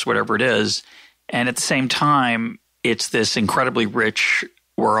purchase, whatever it is. And at the same time, it's this incredibly rich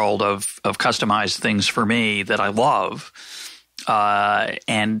world of customized things for me that I love.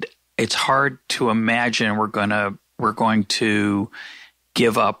 And it's hard to imagine we're going to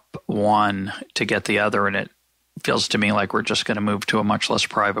give up one to get the other. And it feels to me like we're just going to move to a much less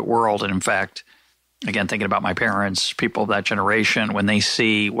private world. And in fact, again, thinking about my parents, people of that generation, when they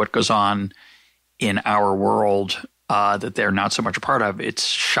see what goes on in our world that they're not so much a part of, it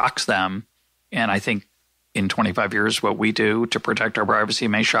shocks them. And I think in 25 years, what we do to protect our privacy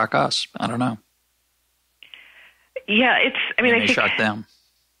may shock us. I don't know. Yeah, I think shock them.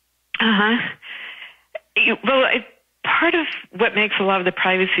 Well, part of what makes a lot of the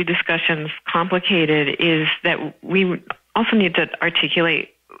privacy discussions complicated is that we also need to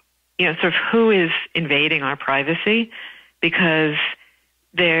articulate, sort of who is invading our privacy, because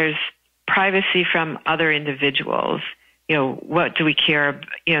there's privacy from other individuals. What do we care,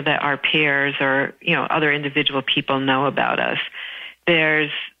 that our peers or, other individual people know about us?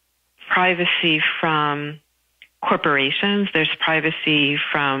 There's privacy from corporations. There's privacy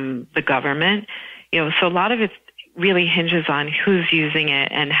from the government. So a lot of it really hinges on who's using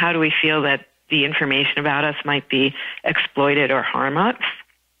it and how do we feel that the information about us might be exploited or harm us,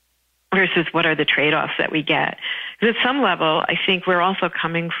 versus what are the trade-offs that we get. Because at some level, I think we're also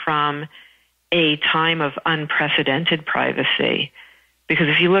coming from a time of unprecedented privacy. Because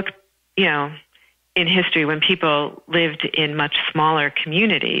if you look, in history, when people lived in much smaller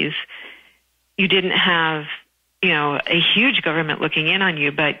communities, you didn't have, a huge government looking in on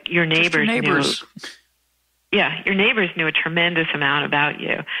you, but your neighbors knew. Yeah, your neighbors knew a tremendous amount about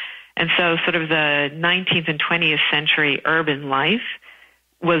you. And so sort of the 19th and 20th century urban life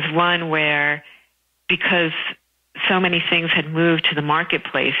was one where, because so many things had moved to the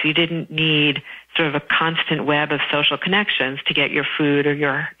marketplace, you didn't need sort of a constant web of social connections to get your food or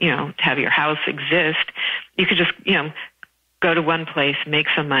to have your house exist. You could just, go to one place, make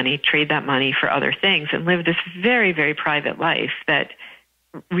some money, trade that money for other things, and live this very, very private life that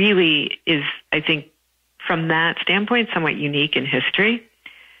really is, I think, from that standpoint, somewhat unique in history.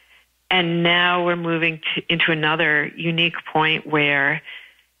 And now we're moving into another unique point where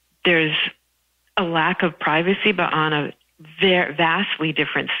there's a lack of privacy, but on a vastly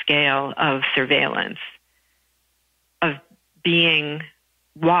different scale of surveillance, of being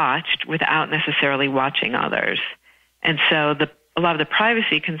watched without necessarily watching others. And so a lot of the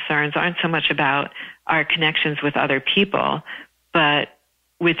privacy concerns aren't so much about our connections with other people, but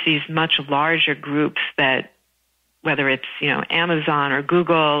with these much larger groups that, whether it's, Amazon or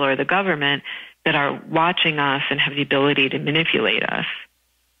Google or the government, that are watching us and have the ability to manipulate us.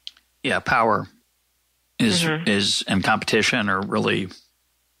 Yeah, power is and competition are really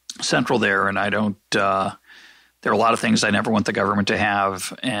central there, and I don't. There are a lot of things I never want the government to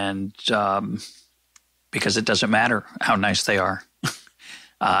have, and because it doesn't matter how nice they are,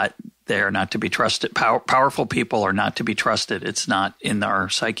 they are not to be trusted. Powerful people are not to be trusted. It's not in our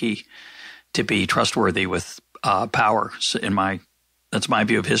psyche to be trustworthy with power. So that's my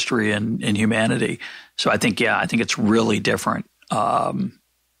view of history and humanity. So I think it's really different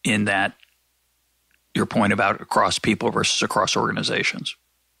in that your point about across people versus across organizations.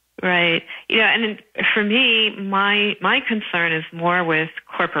 Right. Yeah, and for me, my concern is more with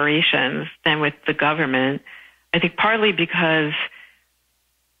corporations than with the government. I think partly because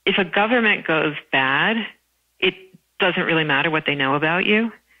if a government goes bad, it doesn't really matter what they know about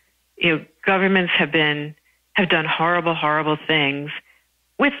you. Governments have done horrible, horrible things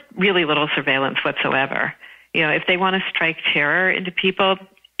with really little surveillance whatsoever. If they want to strike terror into people,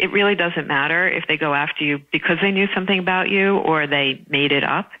 it really doesn't matter if they go after you because they knew something about you or they made it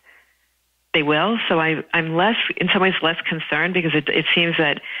up. They will. So I'm in some ways less concerned because it seems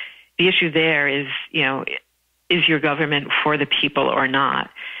that the issue there is, is your government for the people or not?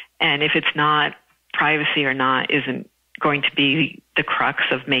 And if it's not, privacy or not isn't going to be the crux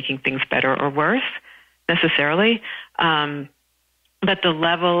of making things better or worse necessarily. But the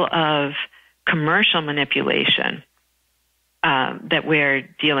level of commercial manipulation that we're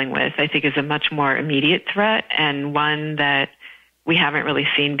dealing with, I think, is a much more immediate threat and one that we haven't really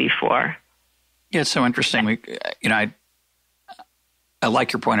seen before. Yeah, it's so interesting. I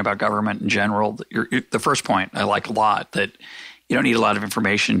like your point about government in general. The first point I like a lot, that you don't need a lot of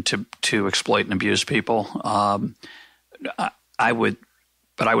information to exploit and abuse people. I would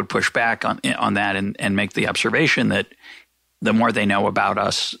push back on that and make the observation that the more they know about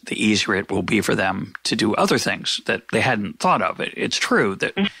us, the easier it will be for them to do other things that they hadn't thought of. It's true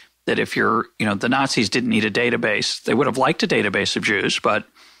that if the Nazis didn't need a database, they would have liked a database of Jews, but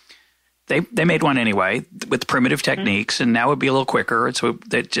they made one anyway with primitive techniques, and now it'd be a little quicker.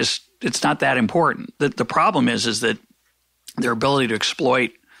 It's not that important. The problem is that their ability to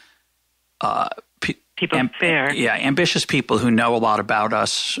exploit ambitious people who know a lot about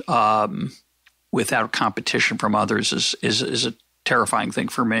us without competition from others is a terrifying thing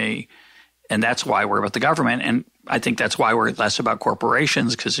for me. And that's why we're about the government. And I think that's why we're less about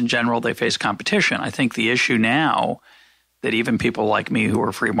corporations, because in general they face competition. I think the issue now that even people like me who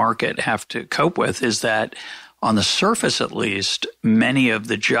are free market have to cope with is that on the surface, at least, many of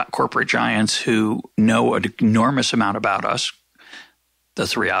the corporate giants who know an enormous amount about us, the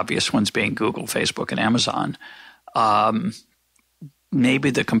three obvious ones being Google, Facebook, and Amazon,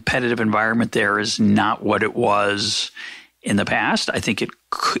 maybe the competitive environment there is not what it was in the past. I think it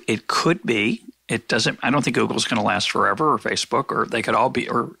could be. It doesn't. I don't think Google's going to last forever, or Facebook, or they could all be,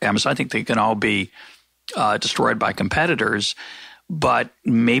 or Amazon. I think they can all be destroyed by competitors. But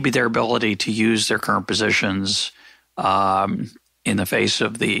maybe their ability to use their current positions in the face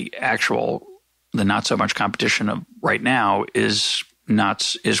of the not so much competition of right now is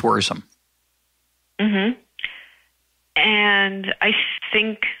worrisome. Mm-hmm. And I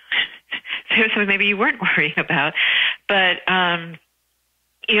think there's something maybe you weren't worrying about, but I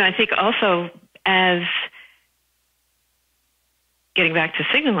think also, as getting back to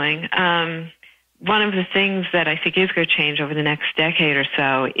signaling, one of the things that I think is going to change over the next decade or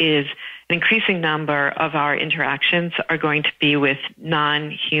so is an increasing number of our interactions are going to be with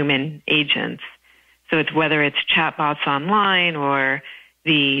non-human agents. So it's whether it's chatbots online or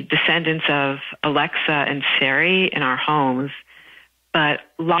the descendants of Alexa and Siri in our homes, but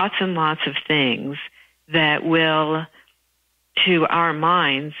lots and lots of things that will, to our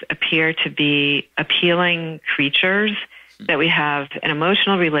minds, appear to be appealing creatures that we have an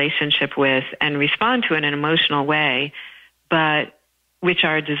emotional relationship with and respond to in an emotional way, but which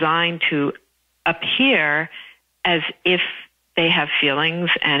are designed to appear as if they have feelings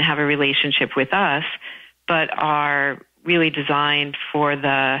and have a relationship with us, but are really designed for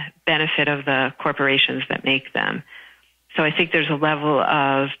the benefit of the corporations that make them. So I think there's a level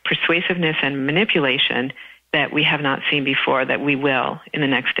of persuasiveness and manipulation that we have not seen before that we will in the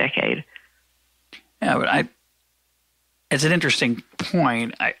next decade. Yeah, but it's an interesting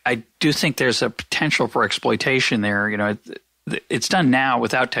point. I do think there's a potential for exploitation there. It's done now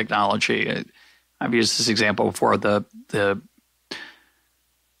without technology. I've used this example before. The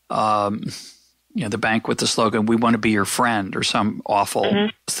bank with the slogan, "We want to be your friend," or some awful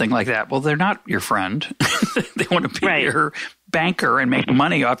thing like that. Well, they're not your friend. They want to be your banker and make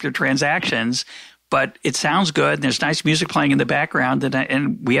money off your transactions. but it sounds good and there's nice music playing in the background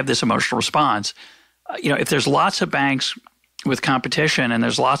and we have this emotional response. If there's lots of banks with competition and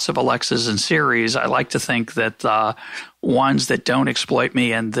there's lots of Alexas and Siris, I like to think that ones that don't exploit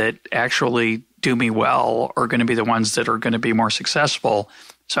me and that actually do me well are going to be the ones that are going to be more successful.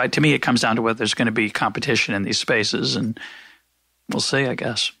 So to me, it comes down to whether there's going to be competition in these spaces, and we'll see, I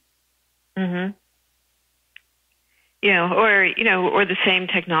guess. Mm-hmm. Or the same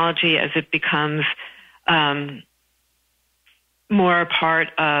technology as it becomes more a part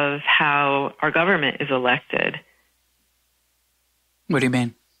of how our government is elected. What do you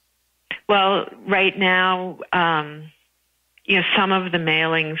mean? Well, right now, some of the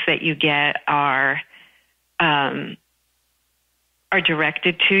mailings that you get are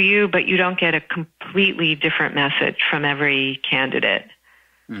directed to you, but you don't get a completely different message from every candidate.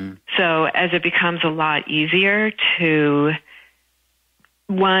 Mm. So as it becomes a lot easier to,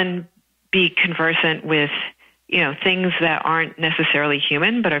 one, be conversant with, things that aren't necessarily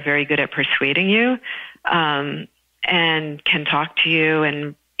human, but are very good at persuading you, and can talk to you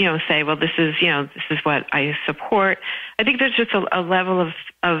and, say, well, this is what I support. I think there's just a level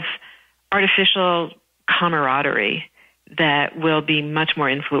of artificial camaraderie that will be much more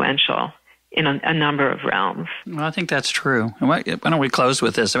influential in a number of realms. Well, I think that's true. Why don't we close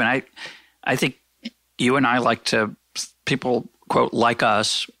with this? I think you and I people, quote, like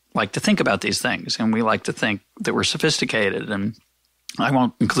us, like to think about these things, and we like to think that we're sophisticated. And I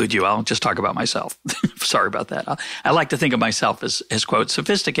won't include you. I'll just talk about myself. Sorry about that. I like to think of myself as quote,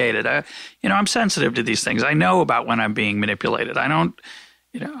 sophisticated. I'm sensitive to these things. I know about when I'm being manipulated. I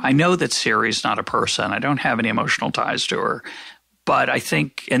know that Siri's not a person. I don't have any emotional ties to her. But I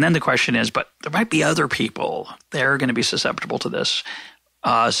think, and then the question is, but there might be other people that are going to be susceptible to this.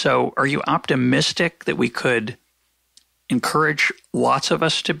 So are you optimistic that we could encourage lots of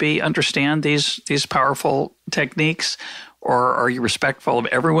us to understand these powerful techniques? Or are you respectful of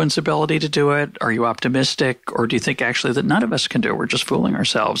everyone's ability to do it? Are you optimistic? Or do you think actually that none of us can do it? We're just fooling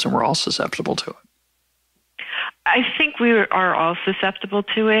ourselves and we're all susceptible to it? I think we are all susceptible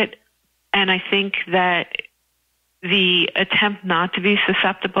to it. And I think that the attempt not to be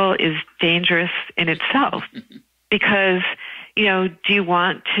susceptible is dangerous in itself. Because, do you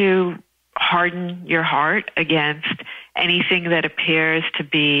want to harden your heart against anything that appears to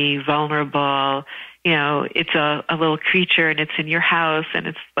be vulnerable? It's a little creature and it's in your house and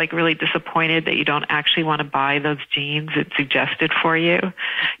it's like really disappointed that you don't actually want to buy those jeans it suggested for you,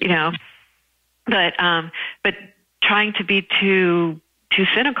 but trying to be too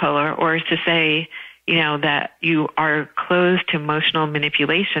cynical or to say, that you are closed to emotional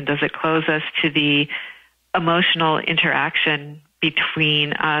manipulation. Does it close us to the emotional interaction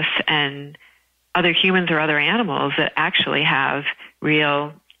between us and other humans or other animals that actually have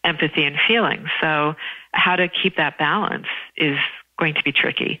real empathy and feelings? So how to keep that balance is going to be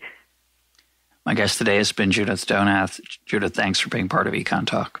tricky. My guest today has been Judith Donath. Judith, thanks for being part of Econ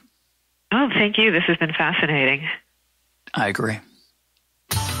Talk. Oh, thank you. This has been fascinating. I agree.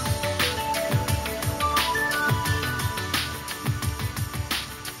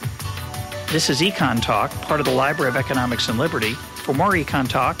 This is Econ Talk, part of the Library of Economics and Liberty. For more Econ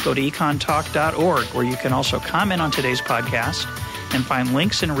Talk, go to econtalk.org, where you can also comment on today's podcast and find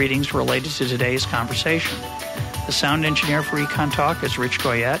links and readings related to today's conversation. The sound engineer for Econ Talk is Rich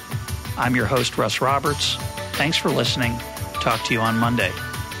Goyette. I'm your host, Russ Roberts. Thanks for listening. Talk to you on Monday.